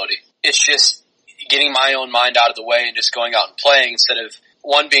good ability. It's just getting my own mind out of the way and just going out and playing instead of,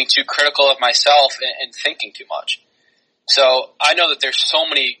 one, being too critical of myself and thinking too much. So I know that there's so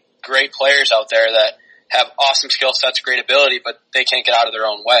many great players out there that have awesome skill sets, great ability, but they can't get out of their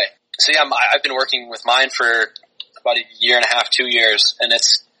own way. So yeah, I've been working with mine for about a year and a half, 2 years, and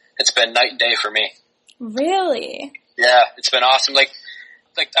it's been night and day for me. Really? Yeah, it's been awesome.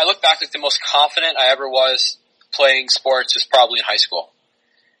 I look back, the most confident I ever was playing sports was probably in high school.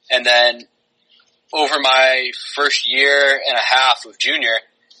 And then over my first year and a half of junior,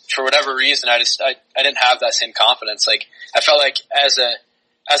 for whatever reason, I didn't have that same confidence. I felt like as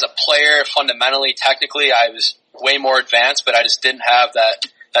a player, fundamentally, technically, I was way more advanced, but I just didn't have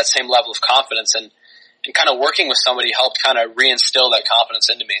that same level of confidence. And kind of working with somebody helped kind of reinstill that confidence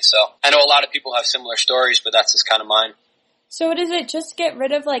into me. So I know a lot of people have similar stories, but that's just kind of mine. So does it just get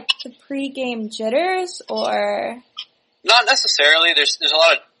rid of the pre-game jitters, or? Not necessarily. There's a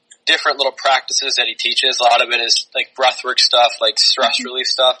lot of different little practices that he teaches. A lot of it is breathwork stuff, stress relief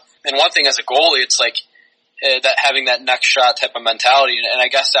stuff. And one thing as a goalie, it's that having that next shot type of mentality, and I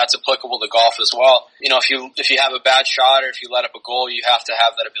guess that's applicable to golf as well. If you have a bad shot or if you let up a goal, you have to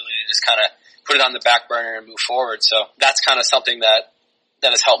have that ability to just kind of put it on the back burner and move forward. So that's kind of something that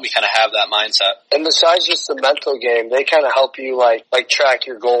has helped me kind of have that mindset. And besides just the mental game, they kind of help you track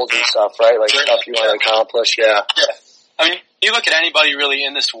your goals and stuff, right? Stuff you want to accomplish. Yeah. I mean, you look at anybody really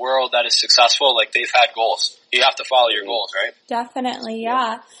in this world that is successful, they've had goals. You have to follow your goals, right? Definitely,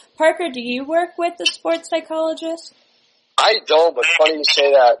 yeah. Parker, do you work with a sports psychologist? I don't, but funny you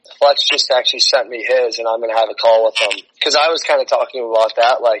say that. Fletch just actually sent me his, and I'm going to have a call with him. Because I was kind of talking about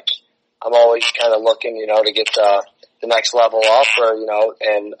that, like, I'm always kind of looking, to get the next level up,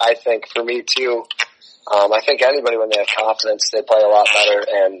 and I think for me too, I think anybody when they have confidence, they play a lot better,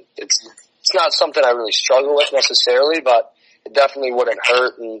 and it's not something I really struggle with necessarily, but it definitely wouldn't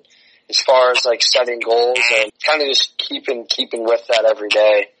hurt, and as far as like setting goals and kind of just keeping with that every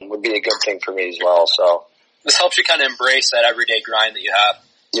day would be a good thing for me as well, so. This helps you kind of embrace that everyday grind that you have.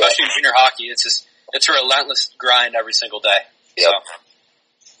 Especially in junior hockey, it's a relentless grind every single day. Yep.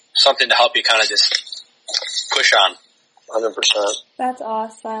 So, something to help you kind of just push on. 100%. That's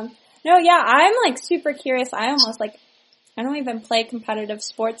awesome. No, yeah, I'm like super curious. I don't even play competitive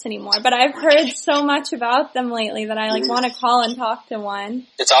sports anymore, but I've heard so much about them lately that I want to call and talk to one.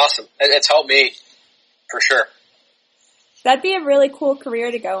 It's awesome. It's helped me, for sure. That'd be a really cool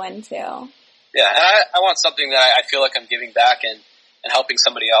career to go into. Yeah, and I want something that I feel like I'm giving back and helping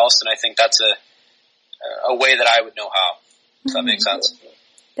somebody else, and I think that's a way that I would know how. Does that make sense?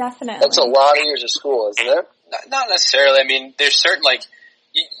 Definitely. That's a lot of years of school, isn't it? Not necessarily. I mean, there's certain,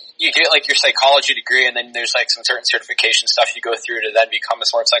 you get your psychology degree, and then there's some certain certification stuff you go through to then become a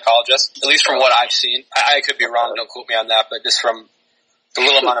sports psychologist. At least from what I've seen. I could be wrong, don't quote me on that, but just from the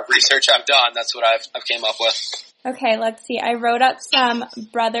little amount of research I've done, that's what I've came up with. Okay, let's see. I wrote up some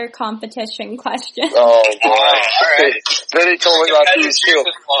brother competition questions. Oh, boy. All right. Vinny told me about these too.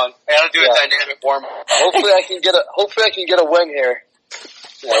 I gotta do a dynamic warm. Hopefully I can get a win here.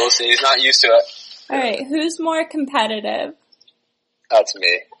 Yeah, we'll see. He's not used to it. Alright, who's more competitive? That's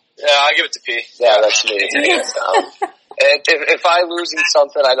me. Yeah, I'll give it to P. Yeah, that's me. And if I lose in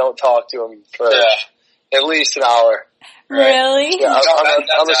something, I don't talk to him for at least an hour. Really? Yeah,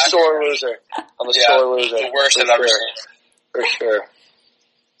 I'm a sore loser. I'm a sore loser. The worst I've ever seen. For sure.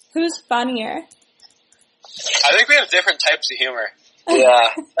 Who's funnier? I think we have different types of humor.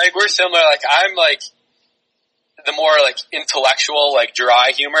 Yeah. We're similar. I'm the more intellectual,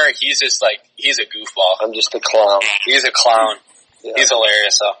 dry humor. He's just he's a goofball. I'm just a clown. He's a clown. Yeah. He's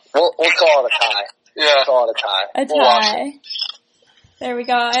hilarious though. We'll call it a tie. Yeah. We'll call it a tie. A tie. There we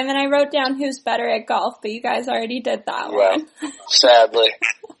go. And then I wrote down who's better at golf, but you guys already did that one. Sadly.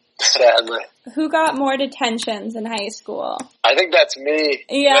 Who got more detentions in high school? I think that's me.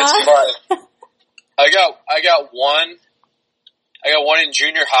 Yeah. That's fun. I got one. I got one in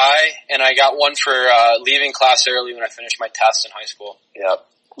junior high, and I got one for leaving class early when I finished my test in high school. Yep.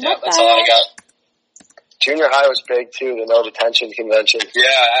 Yeah, that's all I got. Junior high was big too, the no detention convention. Yeah,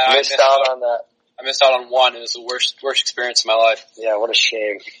 I missed out on that. I missed out on one. It was the worst experience of my life. Yeah, what a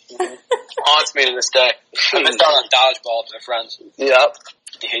shame. Haunts me to this day. I missed out on dodgeball with my friends. Yep.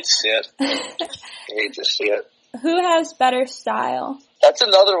 You hate to see it. You hate to see it. Who has better style? That's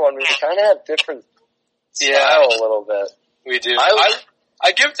another one. We kind of have different style a little bit. We do.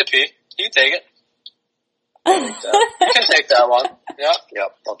 I give it to P. You can take it. You can take that one. Yeah.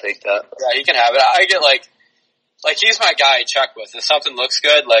 Yep, I'll take that. Yeah, you can have it. I get he's my guy I check with. If something looks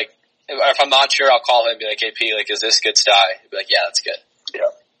good, if I'm not sure, I'll call him and be like, hey P, is this good style? He'll be like, yeah, that's good.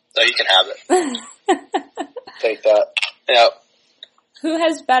 Yeah. So he can have it. Take that. Yeah. Who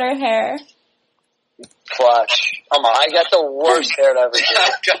has better hair? Fletch. Come on. I got the worst hair to ever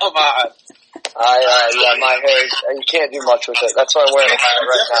get. Come on. My hair, you can't do much with it. That's why I'm wearing a hat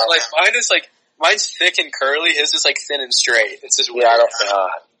right now. Mine's thick and curly. His is thin and straight. It's just weird.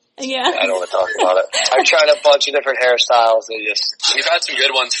 Yeah, I don't want to talk about it. I've tried a bunch of different hairstyles. You've had some good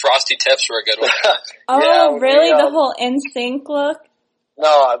ones. Frosty tips were a good one. Oh, really? The whole NSYNC look?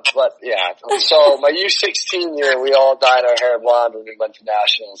 No, but yeah. So my U16 year, we all dyed our hair blonde when we went to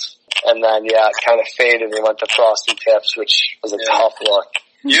nationals. And then, it kind of faded. We went to frosty tips, which was a tough look.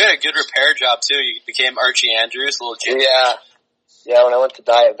 You had a good repair job, too. You became Archie Andrews, little kid. Yeah. Yeah, when I went to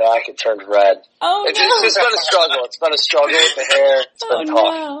dye it back, it turned red. Oh, It's been a struggle. It's been a struggle with the hair. It's been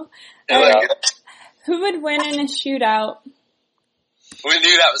tough. No. Who would win in a shootout? We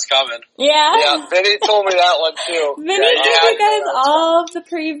knew that was coming. Yeah? Yeah, Vinny told me that one, too. Vinny gave you guys all of the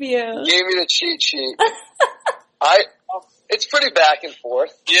previews. Gave me the cheat sheet. It's pretty back and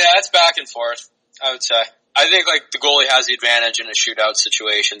forth. Yeah, it's back and forth, I would say. I think, the goalie has the advantage in a shootout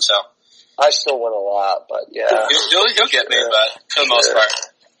situation, so. I still win a lot, but yeah. He'll get me, but for the most part,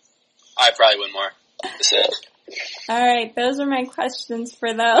 I probably win more. That's it. Alright, those are my questions for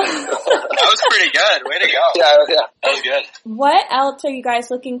those. That was pretty good. Way to go. Yeah. That was good. What else are you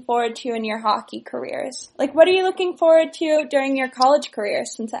guys looking forward to in your hockey careers? What are you looking forward to during your college career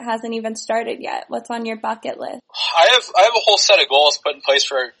since it hasn't even started yet? What's on your bucket list? I have a whole set of goals put in place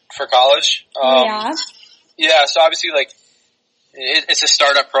for college. Yeah. Yeah, so obviously, it's a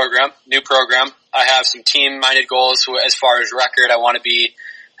startup program, new program. I have some team-minded goals as far as record. I want to be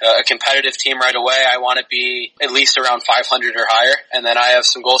a competitive team right away. I want to be at least around 500 or higher. And then I have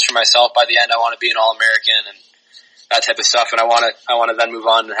some goals for myself. By the end, I want to be an All-American and that type of stuff. And I want to then move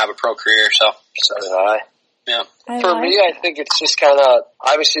on and have a pro career. So do I. Yeah. For me, I think it's just kind of,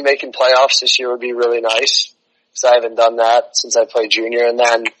 obviously making playoffs this year would be really nice, because I haven't done that since I played junior. And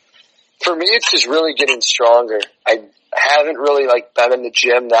then for me, it's just really getting stronger. I haven't really been in the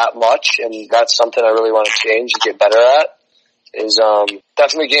gym that much, and that's something I really want to change and get better at, is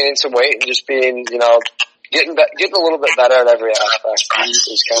definitely gaining some weight and just being, getting a little bit better at every aspect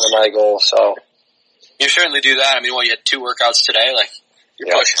is kind of my goal. So you certainly do that. I mean, you had 2 workouts today,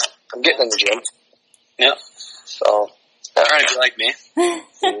 you're pushing. I'm getting in the gym. Yeah. So trying to be like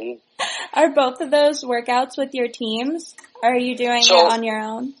me. Are both of those workouts with your teams? Or are you doing it on your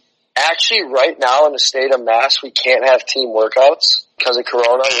own? Actually, right now in the state of Mass, we can't have team workouts because of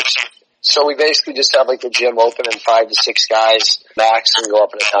Corona. So we basically just have the gym open and 5 to 6 guys max and go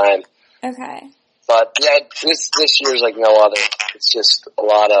up at a time. Okay. But yeah, this year's like no other. It's just a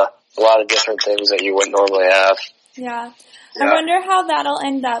lot of different things that you wouldn't normally have. Yeah. I wonder how that'll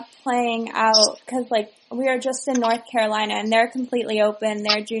end up playing out, because we are just in North Carolina and they're completely open.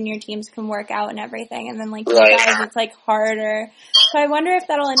 Their junior teams can work out and everything, and then you guys, it's harder. So I wonder if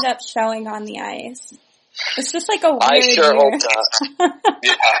that'll end up showing on the ice. It's just a weird I sure year. hope not.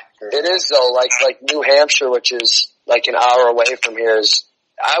 Yeah, it is though. Like New Hampshire, which is an hour away from here, is,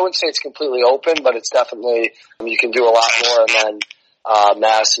 I wouldn't say it's completely open, but it's definitely, you can do a lot more. And then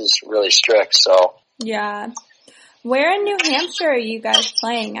Mass is really strict. So yeah. Where in New Hampshire are you guys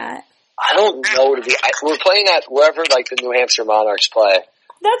playing at? I don't know we're playing at wherever the New Hampshire Monarchs play.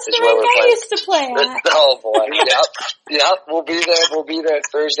 That's the rink I used to play at. Oh boy, yep. We'll be there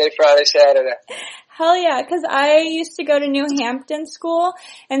Thursday, Friday, Saturday. Hell yeah, because I used to go to New Hampton school,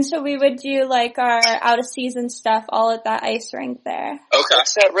 and so we would do our out of season stuff all at that ice rink there. Okay.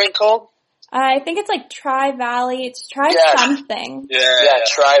 What's that rink called? I think it's Tri-Valley. It's something. Yeah,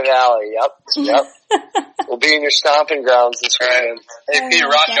 Tri-Valley. Yep. We'll be in your stomping grounds this weekend. Hey, Peter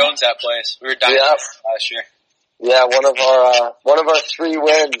Rock owns that place. We were dying last year. Yeah, one of our 3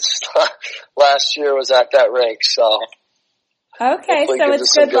 wins last year was at that rink. So okay, so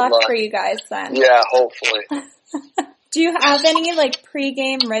it's good luck for you guys then. Yeah, hopefully. Do you have any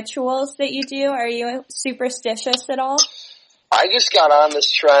pregame rituals that you do? Are you superstitious at all? I just got on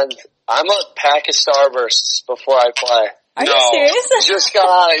this trend. I'm a pack of Starbursts before I play. Are you serious? Just got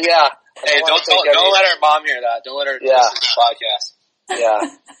on it, yeah. Hey, don't let our mom hear that. Don't let her listen to the podcast. Yeah.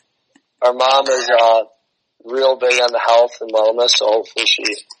 Our mom is real big on the health and wellness, so hopefully she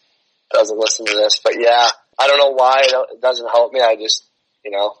doesn't listen to this. But yeah, I don't know why it doesn't help me. I just,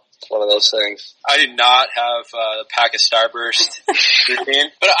 it's one of those things. I do not have the pack of Starburst routine,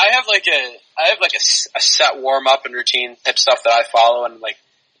 but I have a set warm up and routine type stuff that I follow, and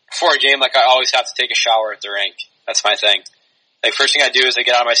before a game, I always have to take a shower at the rink. That's my thing. First thing I do is I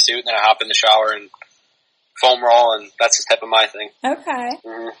get out of my suit and then I hop in the shower and foam roll, and that's the type of my thing. Okay.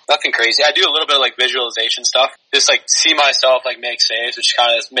 Mm-hmm. Nothing crazy. I do a little bit of visualization stuff. Just see myself make saves, which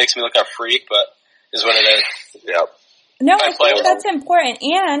kind of makes me look like a freak, but is what it is. Yep. No, I think that's important.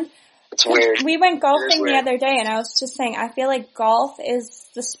 And it's weird. We went golfing the other day, and I was just saying, I feel like golf is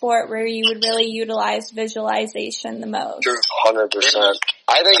the sport where you would really utilize visualization the most. 100%.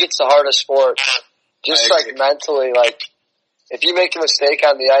 I think it's the hardest sport. Just mentally, if you make a mistake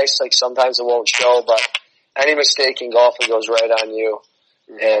on the ice, sometimes it won't show, but any mistake in golf, it goes right on you.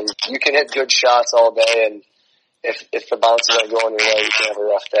 And you can hit good shots all day, and if the bounces aren't going your way, you can have a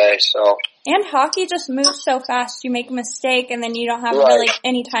rough day. So. And hockey just moves so fast. You make a mistake, and then you don't have really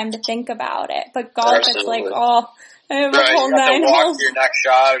any time to think about it. But golf, Absolutely. It's I have a whole you have 9 to walk holes. to your next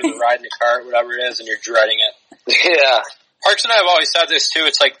shot, or the ride in the cart, whatever it is, and you're dreading it. Yeah. Parks and I have always said this too.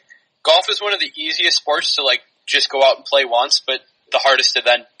 It's golf is one of the easiest sports to just go out and play once, but the hardest to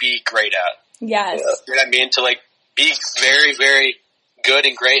then be great at. Yes. You know what I mean? To be very, very good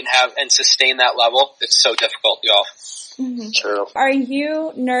and great and sustain that level. It's so difficult, golf. Mm-hmm. True. Are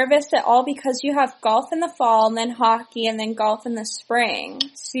you nervous at all because you have golf in the fall and then hockey and then golf in the spring?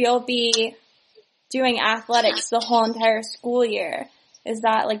 So you'll be doing athletics the whole entire school year. Is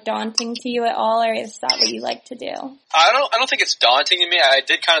that daunting to you at all, or is that what you like to do? I don't think it's daunting to me. I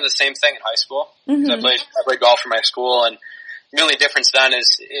did kind of the same thing in high school. Mm-hmm. I played golf for my school, and the only difference then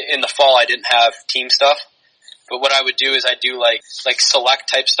is in the fall I didn't have team stuff. But what I would do is I do select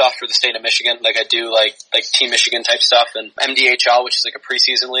type stuff for the state of Michigan. I do Team Michigan type stuff, and MDHL, which is a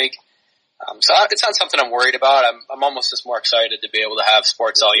preseason league. So it's not something I'm worried about. I'm almost just more excited to be able to have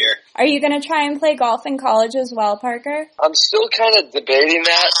sports all year. Are you going to try and play golf in college as well, Parker? I'm still kind of debating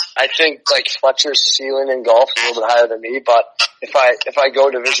that. I think like Fletcher's ceiling in golf is a little bit higher than me, but if I go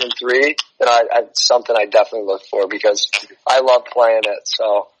Division III, then it's something I definitely look for because I love playing it.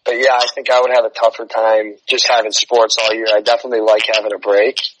 So, but yeah, I think I would have a tougher time just having sports all year. I definitely like having a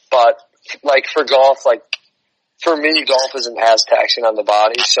break, but like for golf, like for me, golf isn't as taxing on the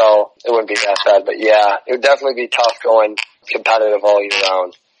body, so it wouldn't be that bad. But yeah, it would definitely be tough going competitive all year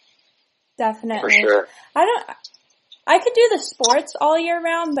round. Definitely. For sure. I could do the sports all year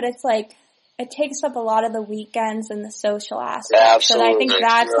round, but it's like, it takes up a lot of the weekends and the social aspect. Absolutely. So I think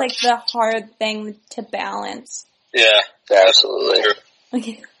that's like the hard thing to balance. Yeah. Absolutely.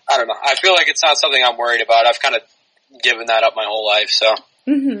 I don't know. I feel like it's not something I'm worried about. I've kind of given that up my whole life, so.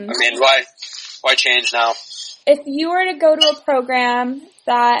 Mm-hmm. I mean, why change now? If you were to go to a program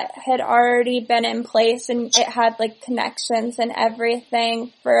that had already been in place and it had like connections and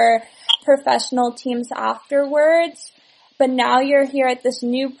everything for professional teams afterwards, but now you're here at this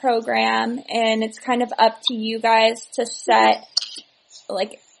new program and it's kind of up to you guys to set,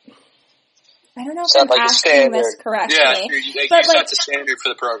 like, I don't know if I'm like asking this correctly. Yeah, you set the standard for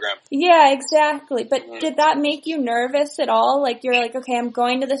the program. Yeah, exactly. But did that make you nervous at all? Like, you're like, okay, I'm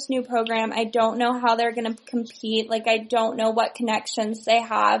going to this new program. I don't know how they're going to compete. Like, I don't know what connections they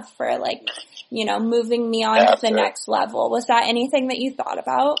have for, like, you know, moving me on to the next level. Was that anything that you thought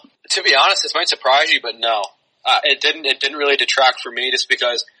about? To be honest, this might surprise you, but no. It didn't really detract for me just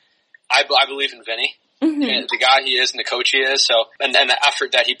because I believe in Vinny. Mm-hmm. And the guy he is and the coach he is, so and the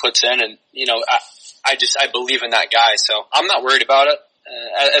effort that he puts in, and you know, I believe in that guy, so I'm not worried about it.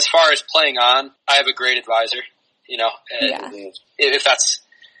 As far as playing on, I have a great advisor, you know, and if that's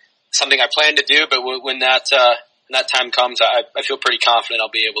something I plan to do, but when that time comes, I feel pretty confident I'll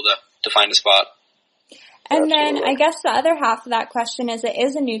be able to find a spot. And then I guess the other half of that question is it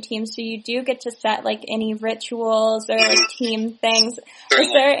is a new team, so you do get to set like any rituals or like team things. Certainly.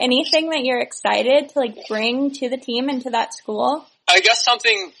 Is there anything that you're excited to like bring to the team and to that school? I guess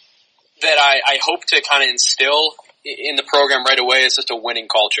something that I hope to kind of instill in the program right away is just a winning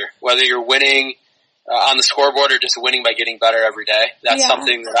culture. Whether you're winning on the scoreboard or just winning by getting better every day. That's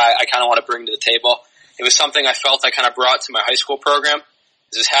something that I kind of want to bring to the table. It was something I felt I kind of brought to my high school program.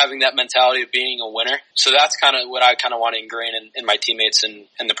 Just having that mentality of being a winner. So that's kind of what I kind of want to ingrain in my teammates and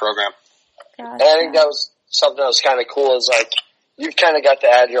in the program. Gotcha. And I think that was something that was kind of cool is like, you've kind of got to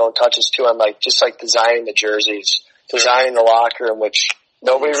add your own touches too on like, just like designing the jerseys, designing the locker room, which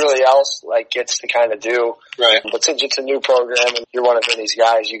nobody really else like gets to kind of do. Right. But since it's a new program and you're one of Vinny's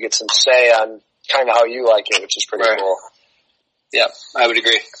guys, you get some say on kind of how you like it, which is pretty cool. Yeah, I would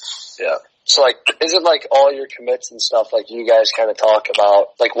agree. Yeah. So like, is it like all your commits and stuff, like you guys kind of talk about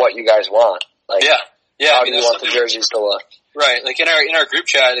like what you guys want? Like, yeah. How do you want the jerseys to look? Right. Like in our group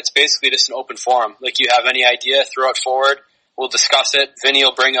chat, it's basically just an open forum. Like you have any idea, throw it forward. We'll discuss it. Vinny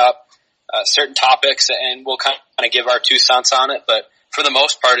will bring up certain topics and we'll kind of give our 2 cents on it. But for the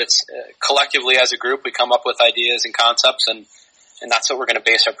most part, it's collectively as a group, we come up with ideas and concepts and that's what we're going to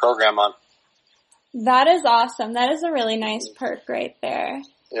base our program on. That is awesome. That is a really nice perk right there.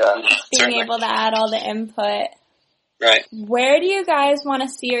 Yeah. Being able to add all the input. Right. Where do you guys want to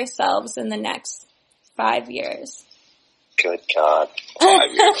see yourselves in the next 5 years? Good God. 5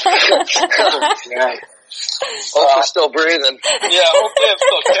 years. Hope I'm still breathing. Yeah, hopefully I'm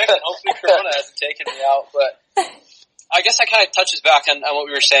still kicking. Hopefully Corona hasn't taken me out. But I guess that kind of touches back on what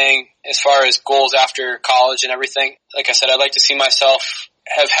we were saying as far as goals after college and everything. Like I said, I'd like to see myself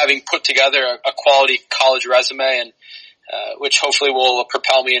having put together a quality college resume and which hopefully will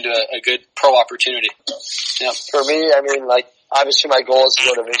propel me into a good pro opportunity. Yeah. For me, I mean, like, obviously my goal is to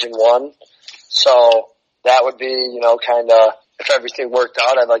go to Division I. So that would be, you know, kind of, if everything worked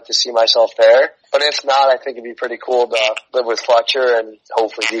out, I'd like to see myself there. But if not, I think it'd be pretty cool to live with Fletcher and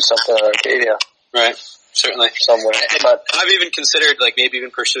hopefully do something at Arcadia. Right. Certainly. Somewhere. But I've even considered, like, maybe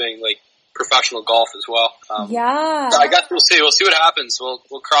even pursuing, like, professional golf as well. Yeah. So I guess we'll see. We'll see what happens.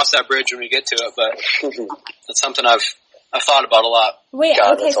 We'll cross that bridge when we get to it, but that's something I've thought about a lot. Wait,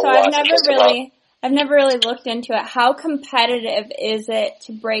 okay, so I've never really looked into it. How competitive is it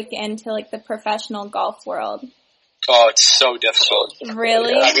to break into like the professional golf world? Oh, it's so difficult.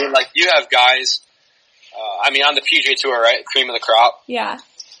 Really? I mean, like you have guys, on the PGA Tour, right? Cream of the crop. Yeah.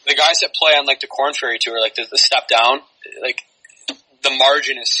 The guys that play on like the Corn Ferry Tour, like the step down, like the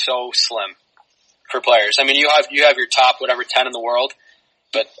margin is so slim for players. I mean, you have your top, whatever, 10 in the world,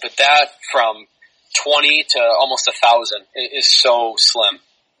 but that from 20 to almost 1,000 is so slim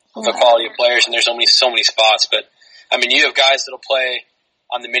of the quality of players, and there's only so many spots. But I mean, you have guys that'll play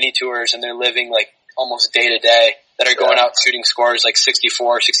on the mini tours, and they're living like almost day to day, that are going out shooting scores like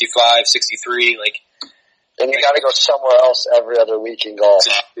 64, 65, 63, like. And you got to go somewhere else every other week in golf.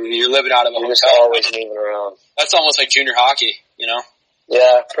 Exactly. You're living out of a hotel. You're just always moving around. That's almost like junior hockey, you know?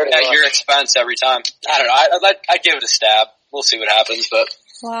 Yeah, pretty much. At your expense every time. I don't know. I'd give it a stab. We'll see what happens, but.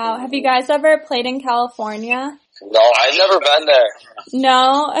 Wow. Have you guys ever played in California? No, I've never been there.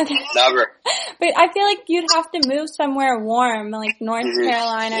 No? Okay. Never. But I feel like you'd have to move somewhere warm, like North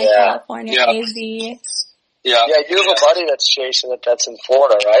Carolina, California, AZ. Yeah. Yeah, you have a buddy that's chasing it that's in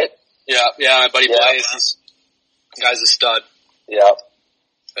Florida, right? Yeah, my buddy Blaze, guy's a stud. Yeah.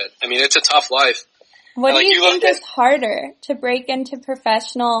 But, I mean, it's a tough life. What do you think is harder, to break into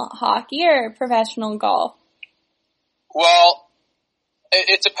professional hockey or professional golf? Well,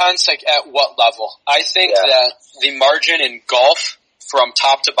 it depends, like, at what level. I think that the margin in golf from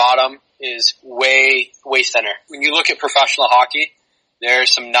top to bottom is way, way thinner. When you look at professional hockey, there are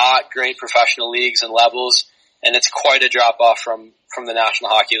some not great professional leagues and levels, and it's quite a drop off from the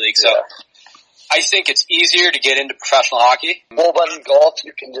National Hockey League. So I think it's easier to get into professional hockey. Well, but in golf,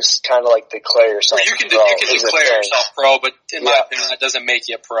 you can just kind of like declare yourself you can declare yourself pro, but in my opinion, that doesn't make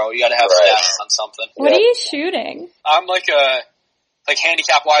you a pro. You got to have status on something. What are you shooting? I'm like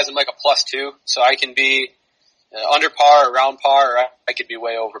handicap wise, I'm like a +2, so I can be under par, around par, or I could be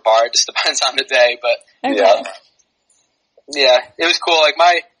way over par. It just depends on the day, but yeah, it was cool. Like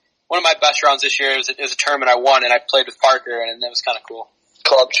one of my best rounds this year is a tournament I won, and I played with Parker, and that was kind of cool.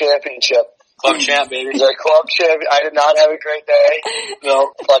 Club championship. Club champ, baby. The club champ. I did not have a great day.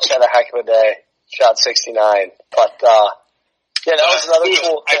 No, Fletch had a heck of a day. Shot 69. But, that was another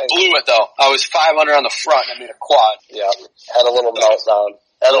cool thing. I blew it though. I was 5 under on the front and I made a quad. Yeah. Had a little meltdown.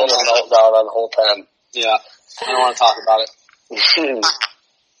 Had a little meltdown on hole 10. Yeah. I don't want to talk about it.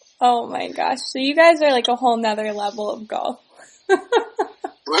 Oh my gosh. So you guys are like a whole nother level of golf.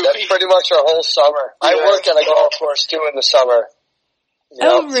 That's pretty much our whole summer. I work at a golf course too in the summer.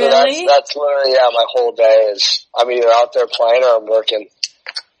 Oh, really? So that's literally, my whole day is, I'm either out there playing or I'm working.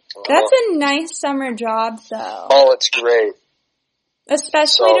 That's a nice summer job though. Oh, it's great.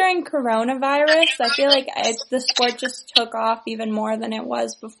 Especially during coronavirus, I feel like the sport just took off even more than it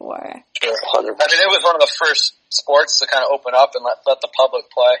was before. 100%. I mean, it was one of the first sports to kind of open up and let the public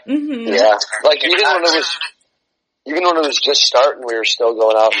play. Mm-hmm. Yeah. Like even when it was just starting, we were still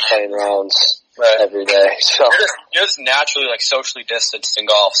going out and playing rounds every day. So you're just naturally like socially distanced in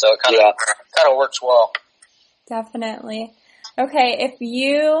golf, so it kind of works well. Definitely. Okay, if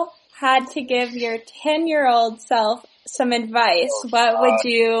you had to give your 10-year-old self some advice, what would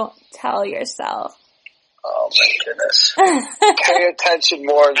you tell yourself? Oh my goodness. Pay attention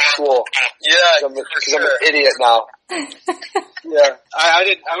more in school. Yeah, because I'm an idiot now. Yeah.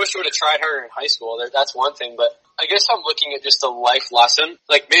 I wish I would have tried her in high school. That's one thing, but I guess I'm looking at just a life lesson.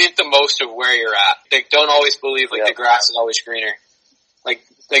 Like, make the most of where you're at. Like, don't always believe, like, the grass is always greener. Like,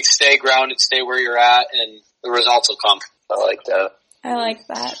 stay grounded, stay where you're at, and the results will come. I like that. I like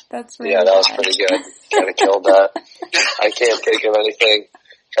that. That's really that was pretty good. Kind of killed that. I can't think of anything.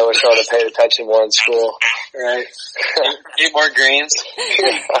 I wish I would have paid attention more in school. Right. Eat more greens.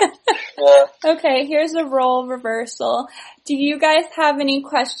 Okay, here's a role reversal. Do you guys have any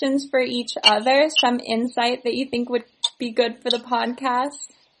questions for each other? Some insight that you think would be good for the podcast?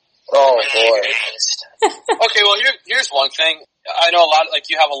 Oh, boy. Okay, well, here's one thing. I know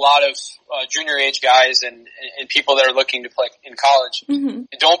you have a lot of junior age guys and people that are looking to play in college. Mm-hmm.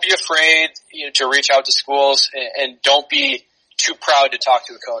 Don't be afraid, to reach out to schools, and don't be too proud to talk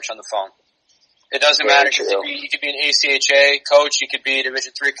to a coach on the phone. It doesn't matter. You could be an ACHA coach, you could be a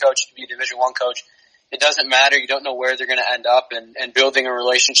Division III coach, you could be a Division I coach. It doesn't matter. You don't know where they're going to end up, and building a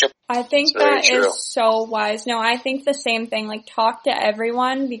relationship. I think that is so wise. No, I think the same thing. Like, talk to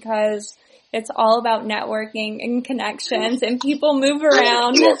everyone, because it's all about networking and connections, and people move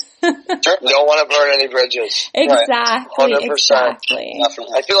around. You don't want to burn any bridges. Exactly. 100%. Exactly.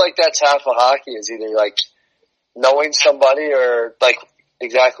 I feel like that's half of hockey, is either like knowing somebody, or like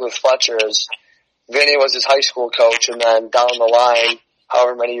exactly with Fletcher is Vinny was his high school coach, and then down the line,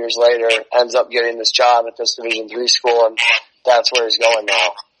 however many years later, ends up getting this job at this Division III school, and that's where he's going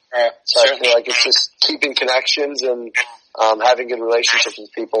now. Right. So I feel like it's just keeping connections and having good relationships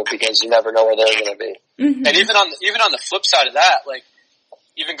with people, because you never know where they're going to be. Mm-hmm. And even on the flip side of that, like,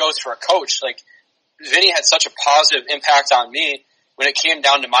 even goes for a coach. Like, Vinny had such a positive impact on me. When it came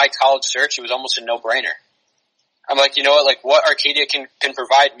down to my college search, it was almost a no-brainer. I'm like, you know what? Like, what Arcadia can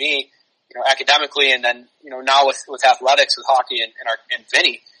provide me, academically, and then now with athletics, with hockey, and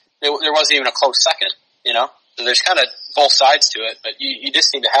Vinny, there wasn't even a close second. So there's kind of both sides to it, but you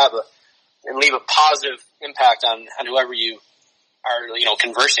just need to have and leave a positive impact on whoever you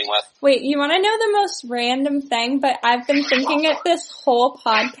conversing with. Wait, you want to know the most random thing? But I've been thinking it this whole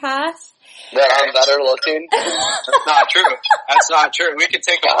podcast. That I'm better looking? That's not true. That's not true. We could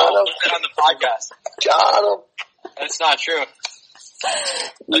take a whole bit on the podcast. Got him. That's not true.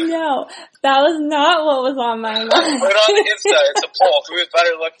 No, that was not what was on my mind. Put it on the Insta. It's a poll. Who is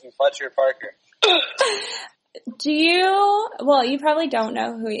better looking, Fletcher or Parker? You probably don't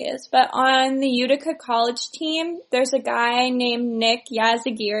know who he is, but on the Utica College team, there's a guy named Nick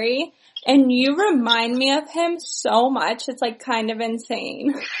Yazagiri, and you remind me of him so much, it's like kind of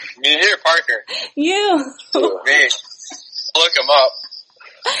insane. Me or Parker? You. Me. Look him up.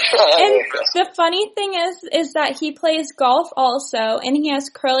 And the funny thing is that he plays golf also, and he has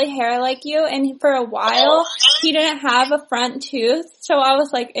curly hair like you, and for a while, he didn't have a front tooth, so I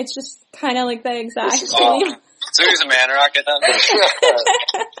was like, it's just kind of like the exact same. So he's a man rocket then?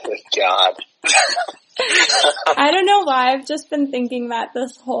 Good God. I don't know why, I've just been thinking that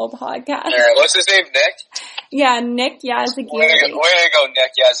this whole podcast. Alright, what's his name, Nick? Yeah, Nick Yazagiri. Way to go,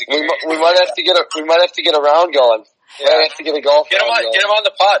 Nick Yazagiri. We might have to get a round going. Yeah, I have to get a golf. Get him on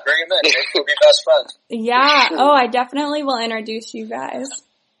the pod. Bring him in. Maybe we'll be best friends. Yeah. Oh, I definitely will introduce you guys.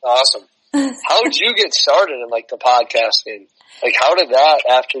 Awesome. How did you get started in the podcasting? How did that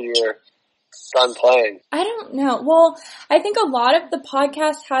after you were done playing? I don't know. Well, I think a lot of the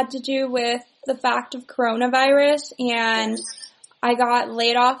podcast had to do with the fact of coronavirus, and I got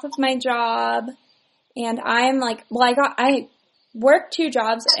laid off of my job, and I worked 2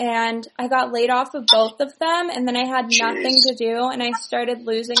 jobs, and I got laid off of both of them, and then I had nothing to do, and I started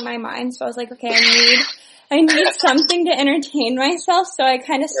losing my mind, so I was like, okay, I need something to entertain myself, so I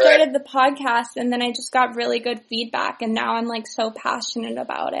kind of started the podcast, and then I just got really good feedback, and now I'm so passionate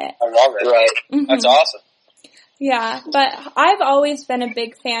about it. I love it. Right. Mm-hmm. That's awesome. Yeah, but I've always been a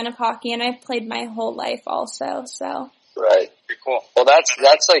big fan of hockey, and I've played my whole life also, so. Right. Pretty cool. Well, that's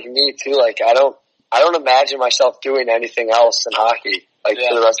me too, I don't imagine myself doing anything else than hockey. For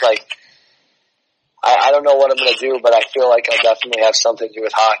the rest, I don't know what I'm going to do, but I feel like I'll definitely have something to do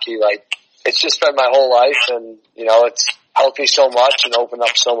with hockey. It's just been my whole life, and, it's helped me so much and opened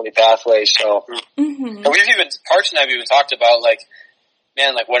up so many pathways, so. Mm-hmm. And Parks and I have even talked about,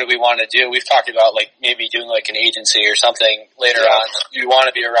 what do we want to do? We've talked about, maybe doing, an agency or something later on. You want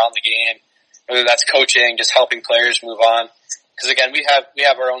to be around the game, whether that's coaching, just helping players move on. Because again, we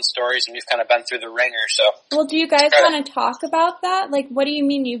have our own stories, and we've kind of been through the ringer. So, well, do you guys want to talk about that? What do you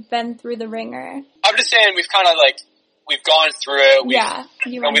mean you've been through the ringer? I'm just saying we've kind of we've gone through it. We've kind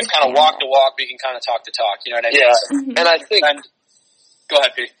of walked the walk. We can kind of talk the talk. You know what I mean? Yeah, Mm-hmm. and I think. Go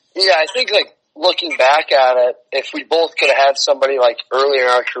ahead, Pete. Yeah, I think looking back at it, if we both could have had somebody earlier in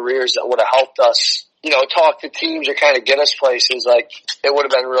our careers that would have helped us, talk to teams or kind of get us places, it would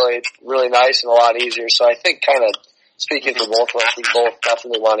have been really, really nice and a lot easier. So I think kind of. Speaking for both of us, we both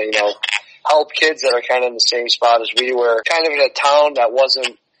definitely want to, help kids that are kind of in the same spot as we were. Kind of in a town that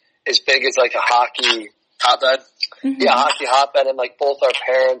wasn't as big as a hockey hotbed. Mm-hmm. Yeah, hockey hotbed, and both our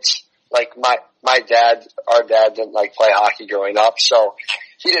parents, our dad didn't play hockey growing up, so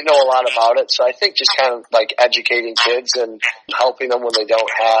he didn't know a lot about it. So I think just kind of educating kids and helping them when they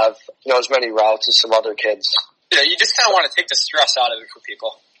don't have as many routes as some other kids. Yeah, you just kind of want to take the stress out of it for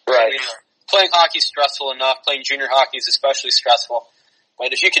people. Right. Playing hockey is stressful enough. Playing junior hockey is especially stressful.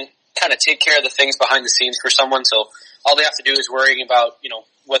 But if you can kind of take care of the things behind the scenes for someone, so all they have to do is worrying about,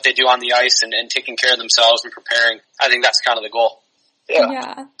 what they do on the ice and taking care of themselves and preparing, I think that's kind of the goal.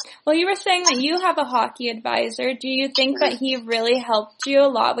 Yeah. Well, you were saying that you have a hockey advisor. Do you think that he really helped you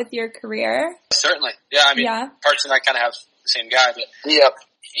a lot with your career? Certainly. Yeah, I mean, Parks and I kind of have the same guy, but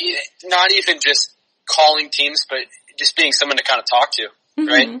not even just calling teams, but just being someone to kind of talk to,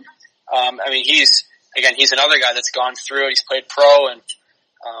 right? He's another guy that's gone through it. He's played pro and,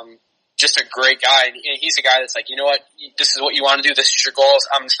 just a great guy. And he's a guy that's you know what, this is what you want to do. This is your goals.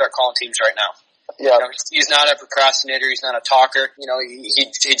 I'm going to start calling teams right now. Yeah. He's not a procrastinator. He's not a talker.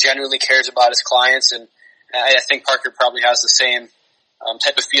 He genuinely cares about his clients. And I think Parker probably has the same,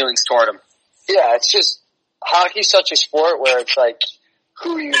 type of feelings toward him. Yeah. It's just hockey's such a sport where it's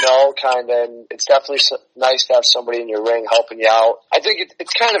who you know, kind of, and it's definitely nice to have somebody in your ring helping you out. I think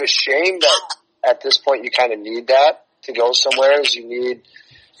it's kind of a shame that at this point you kind of need that to go somewhere. Is you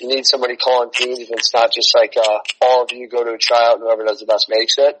need somebody calling teams, and it's not just all of you go to a tryout and whoever does the best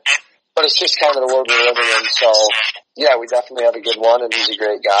makes it. But it's just kind of the world we're living in. So yeah, we definitely have a good one, and he's a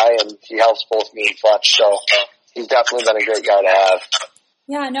great guy, and he helps both me and Fletch. So he's definitely been a great guy to have.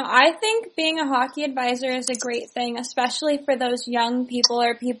 Yeah, no, I think being a hockey advisor is a great thing, especially for those young people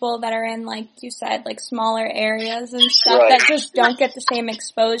or people that are in, like you said, smaller areas and stuff that just don't get the same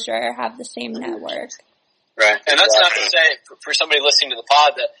exposure or have the same network. Right. And that's not to say for somebody listening to the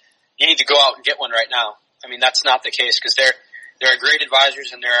pod that you need to go out and get one right now. I mean, that's not the case because there are great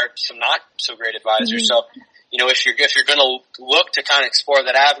advisors and there are some not so great advisors. So, if you're going to look to kind of explore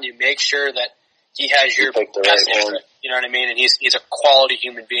that avenue, make sure that he has your best interest. You know what I mean? And he's a quality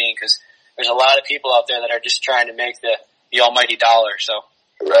human being because there's a lot of people out there that are just trying to make the almighty dollar. So.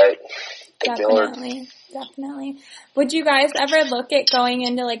 Right. Definitely. Would you guys ever look at going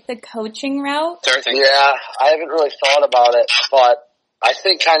into like the coaching route? Yeah, I haven't really thought about it, but I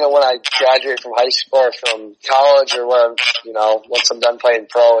think kind of when I graduate from high school or from college or when, once I'm done playing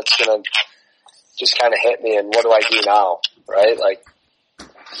pro, it's going to just kind of hit me and what do I do now, right? Like,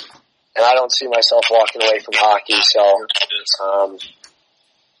 and I don't see myself walking away from hockey, so,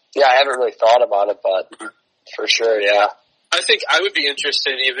 I haven't really thought about it, but for sure, yeah. I think I would be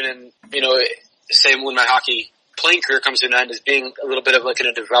interested even in, say when my hockey playing career comes to an end as being a little bit of like in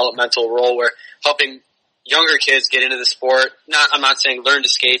a developmental role where helping younger kids get into the sport. I'm not saying learn to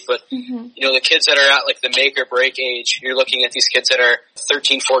skate, but, the kids that are at like the make or break age, you're looking at these kids that are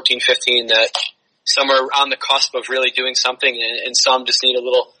 13, 14, 15 that some are on the cusp of really doing something and some just need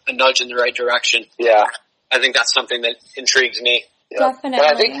a nudge in the right direction. Yeah. I think that's something that intrigues me. Definitely. And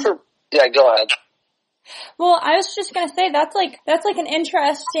I think go ahead. Well, I was just gonna say that's like an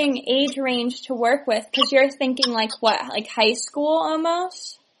interesting age range to work with because you're thinking like high school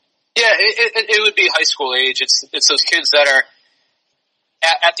almost. Yeah, it would be high school age. It's those kids that are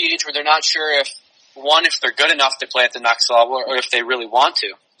at the age where they're not sure if they're good enough to play at the next level or if they really want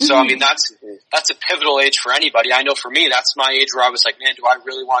to. So I mean that's a pivotal age for anybody. I know for me that's my age where I was like, man, do I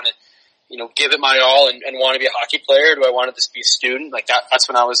really want to give it my all and want to be a hockey player? Or do I want to just be a student? Like that's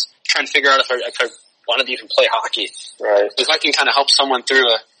when I was trying to figure out if I wanted to even play hockey. Right. If I can kind of help someone through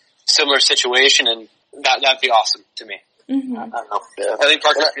a similar situation, and that'd be awesome to me. I don't know. Yeah. I think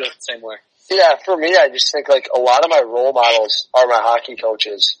Parker feels the same way. Yeah, for me, I just think like a lot of my role models are my hockey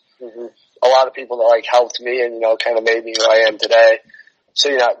coaches. A lot of people that like helped me and kind of made me who I am today. So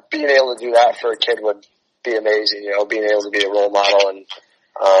being able to do that for a kid would be amazing. Being able to be a role model and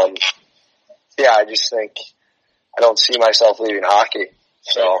I just think I don't see myself leaving hockey.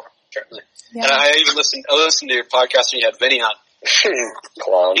 So. Certainly. Yeah. And I even listened to your podcast when you had Vinny on.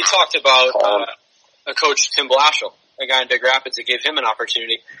 Clown. He talked about a coach, Tim Blashill, a guy in Big Rapids that gave him an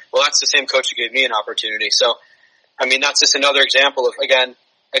opportunity. Well, that's the same coach who gave me an opportunity. So, I mean, that's just another example of, again,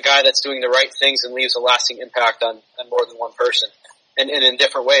 a guy that's doing the right things and leaves a lasting impact on more than one person. And in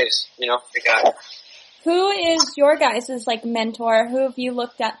different ways, the guy. Who is your guys' mentor? Who have you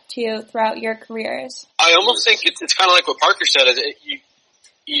looked up to throughout your careers? I almost think it's kind of like what Parker said,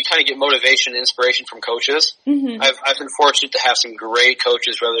 you kind of get motivation and inspiration from coaches. I've been fortunate to have some great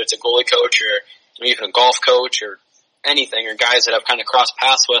coaches, whether it's a goalie coach or even a golf coach or anything, or guys that I've kind of crossed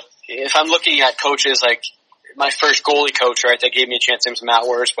paths with. If I'm looking at coaches like my first goalie coach, right, that gave me a chance, his name's Matt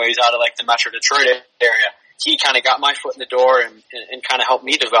Worspa. He's out of the Metro Detroit area. He kind of got my foot in the door and kind of helped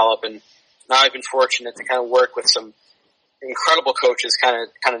me develop. And now I've been fortunate to kind of work with some incredible coaches kind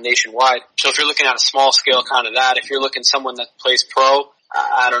of nationwide. So if you're looking at a small scale kind of that, if you're looking someone that plays pro,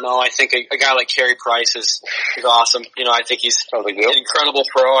 I don't know. I think a guy like Carey Price is awesome. I think he's an incredible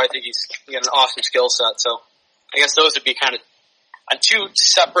pro. I think he's got an awesome skill set. So I guess those would be kind of on two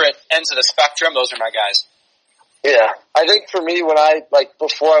separate ends of the spectrum. Those are my guys. Yeah. I think for me, when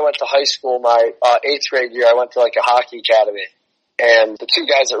before I went to high school, my 8th grade year, I went to a hockey academy. And the two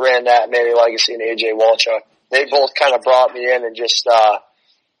guys that ran that, Manny Legacy and AJ Walchuk, they both kind of brought me in and just,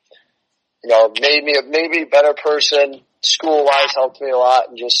 made me maybe a better person. School-wise helped me a lot,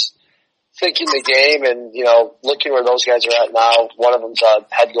 and just thinking the game and, looking where those guys are at now. One of them's a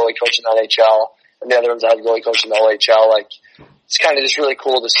head goalie coach in the NHL, and the other one's a head goalie coach in the OHL. It's kind of just really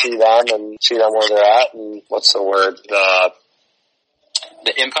cool to see them and see them where they're at, and what's the word? The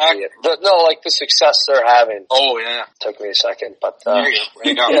impact? The success they're having. Oh, yeah. Took me a second, but, there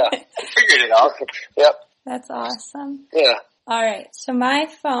you go. Yeah. Figured it out. Yep. That's awesome. Yeah. Alright, so my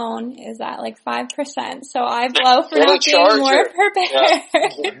phone is at 5%, so I blow for not being more prepared. Yeah.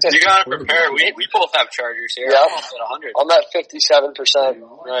 You gotta prepare. We both have chargers here. Yeah. I'm at 100. I'm at 57%.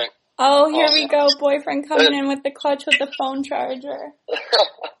 Right. Oh, here we go, boyfriend coming in with the clutch with the phone charger.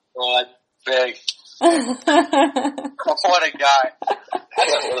 Oh, that's big. What a guy.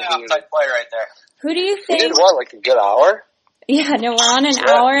 That's a really outside play right there. Who do you think? You did what, a good hour? Yeah, no, we're on an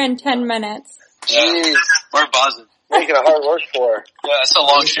hour and 10 minutes. Jeez. We're buzzing. Making it hard work for her. Yeah, it's a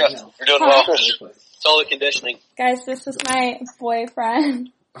long shift. We're doing well. It's all the conditioning. Guys, this is my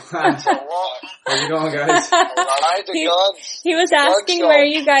boyfriend. How's it going, guys? He was asking where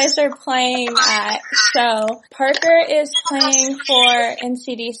you guys are playing at. So Parker is playing for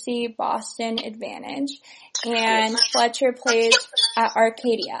NCDC Boston Advantage, and Fletcher plays at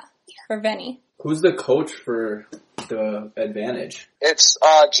Arcadia for Vinny. Who's the coach for the Advantage? It's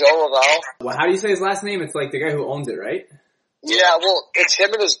Joe Lavelle. Well, how do you say his last name? It's like the guy who owns it, right? Yeah, well, it's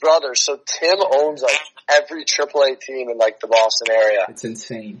him and his brother. So Tim owns like every AAA team in like the Boston area. It's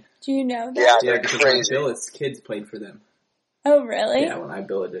insane. Do you know that? Yeah, Yeah, they're crazy. Billet's kids played for them. Oh, really? Yeah, when I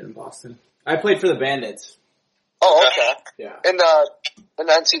billeted in Boston. I played for the Bandits. Oh, okay. Yeah. In the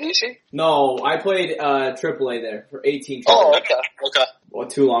NCDC? No, I played AAA there for 18. Oh, okay. Okay. Well,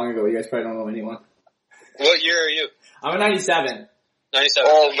 too long ago. You guys probably don't know anyone. What year are you? I'm a 97.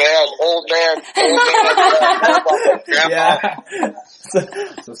 97. Old man. Yeah.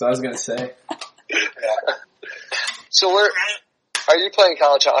 So I was gonna say. Yeah. So are you playing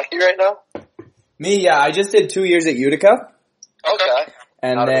college hockey right now? Me, yeah. I just did 2 years at Utica. Okay.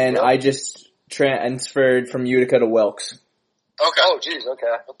 And then I just transferred from Utica to Wilkes. Okay. Oh, geez,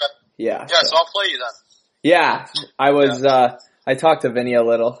 okay. Yeah. Yeah, so I'll play you then. Yeah. I was, I talked to Vinny a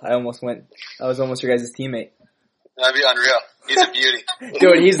little. I was almost your guys' teammate. That'd be unreal. He's a beauty.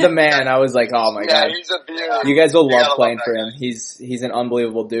 Dude, he's the man. I was like, oh my Yeah, god. he's a beauty. You guys will love gotta playing love for that him. He's an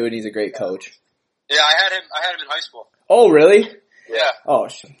unbelievable dude. He's a great coach. Yeah, I had him in high school. Oh, really? Yeah. Oh,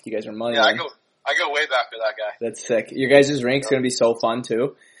 you guys are money. Yeah, man. I go way back with that guy. That's sick. Your guys' rink's gonna be so fun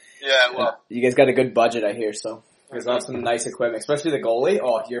too. Yeah, well. You guys got a good budget, I hear, so. You guys have some nice equipment, especially the goalie.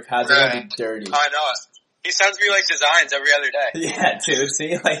 Oh, your pads are gonna be dirty. I know it. He sends me like designs every other day. Yeah, dude,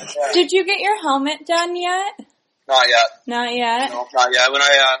 see, like. Did you get your helmet done yet? Not yet. Not yet? No, not yet. When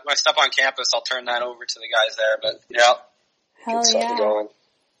I step on campus, I'll turn that over to the guys there, but yeah. Hell Something yeah. going.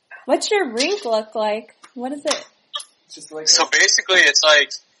 What's your rink look like? What is it? Just like So basically it's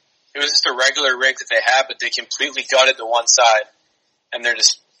like, it was just a regular rink that they had, but they completely gutted the one side. And they're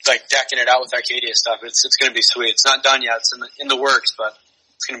just like decking it out with Arcadia stuff. It's gonna be sweet. It's not done yet. It's in the works, but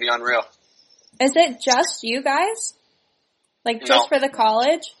it's gonna be unreal. Is it just you guys? Like just No. for the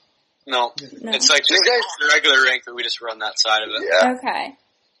college? No. No. It's like just the regular rink, but we just run that side of it. Yeah. Okay.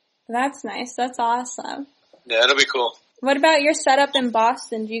 That's nice. That's awesome. Yeah, it'll be cool. What about your setup in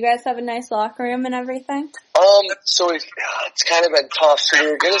Boston? Do you guys have a nice locker room and everything? So it's kind of been tough. So we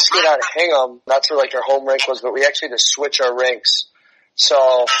were going to skate out of Hingham. That's where like our home rink was, but we actually had to switch our rinks.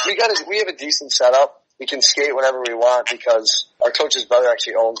 So we have a decent setup. We can skate whenever we want because our coach's brother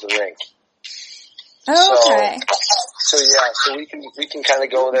actually owns the rink. Oh, okay. So we can kind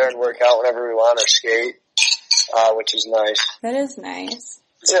of go there and work out whenever we want or skate, which is nice. That is nice.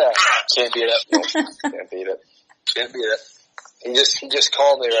 Yeah. Can't beat it. Can't beat it. Can't beat it. He just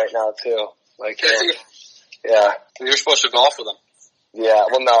called me right now too. Like, yeah. You're supposed to golf with them. Yeah,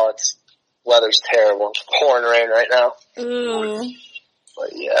 well no, weather's terrible. Pouring rain right now. Ooh. But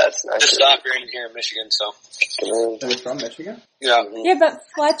yeah, it's nice. Just stopped raining here in Michigan, so. Are you from Michigan? Yeah. Yeah, but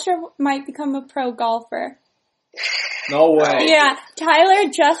Fletcher might become a pro golfer. No way. Yeah, Tyler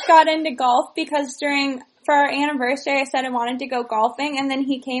just got into golf because for our anniversary, I said I wanted to go golfing, and then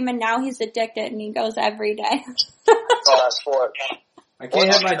he came, and now he's addicted, and he goes every day. Oh, that's for it. I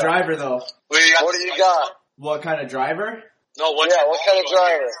can't have my driver though. What do you got? What kind of driver? No, What kind of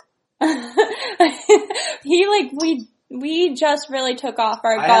driver? We just really took off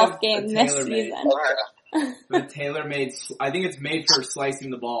our I golf have game a this TaylorMade. season. The tailor-made, I think it's made for slicing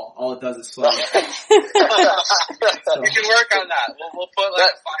the ball. All it does is slice. We can work on that. We'll put like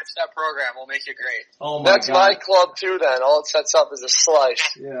a 5-step program. We'll make you great. Oh my That's god. my club too then. All it sets up is a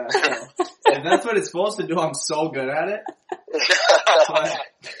slice. Yeah. If that's what it's supposed to do, I'm so good at it.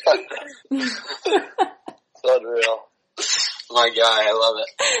 It's unreal. My guy, I love it.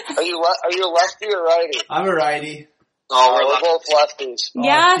 Are you a lefty or righty? I'm a righty. Oh, We're both lefties.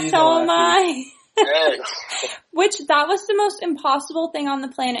 Yeah, she's so a am lefty. I. Hey. That was the most impossible thing on the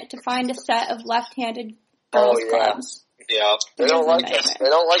planet, to find a set of left-handed girls' clubs. Yeah. They don't like Amazing. us. They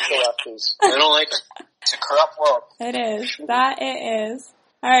don't like the lefties. They don't like it. It's a corrupt world. It is. That it is.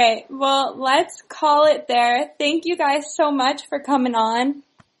 Alright, well, let's call it there. Thank you guys so much for coming on.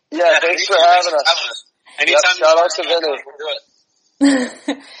 Yeah, thanks for having us. Anytime Yep, shout out to Vinny. We'll do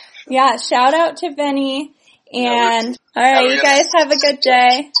it. Yeah, shout out to Vinny. And, alright, you guys have a good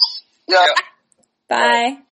day. Yeah. Bye.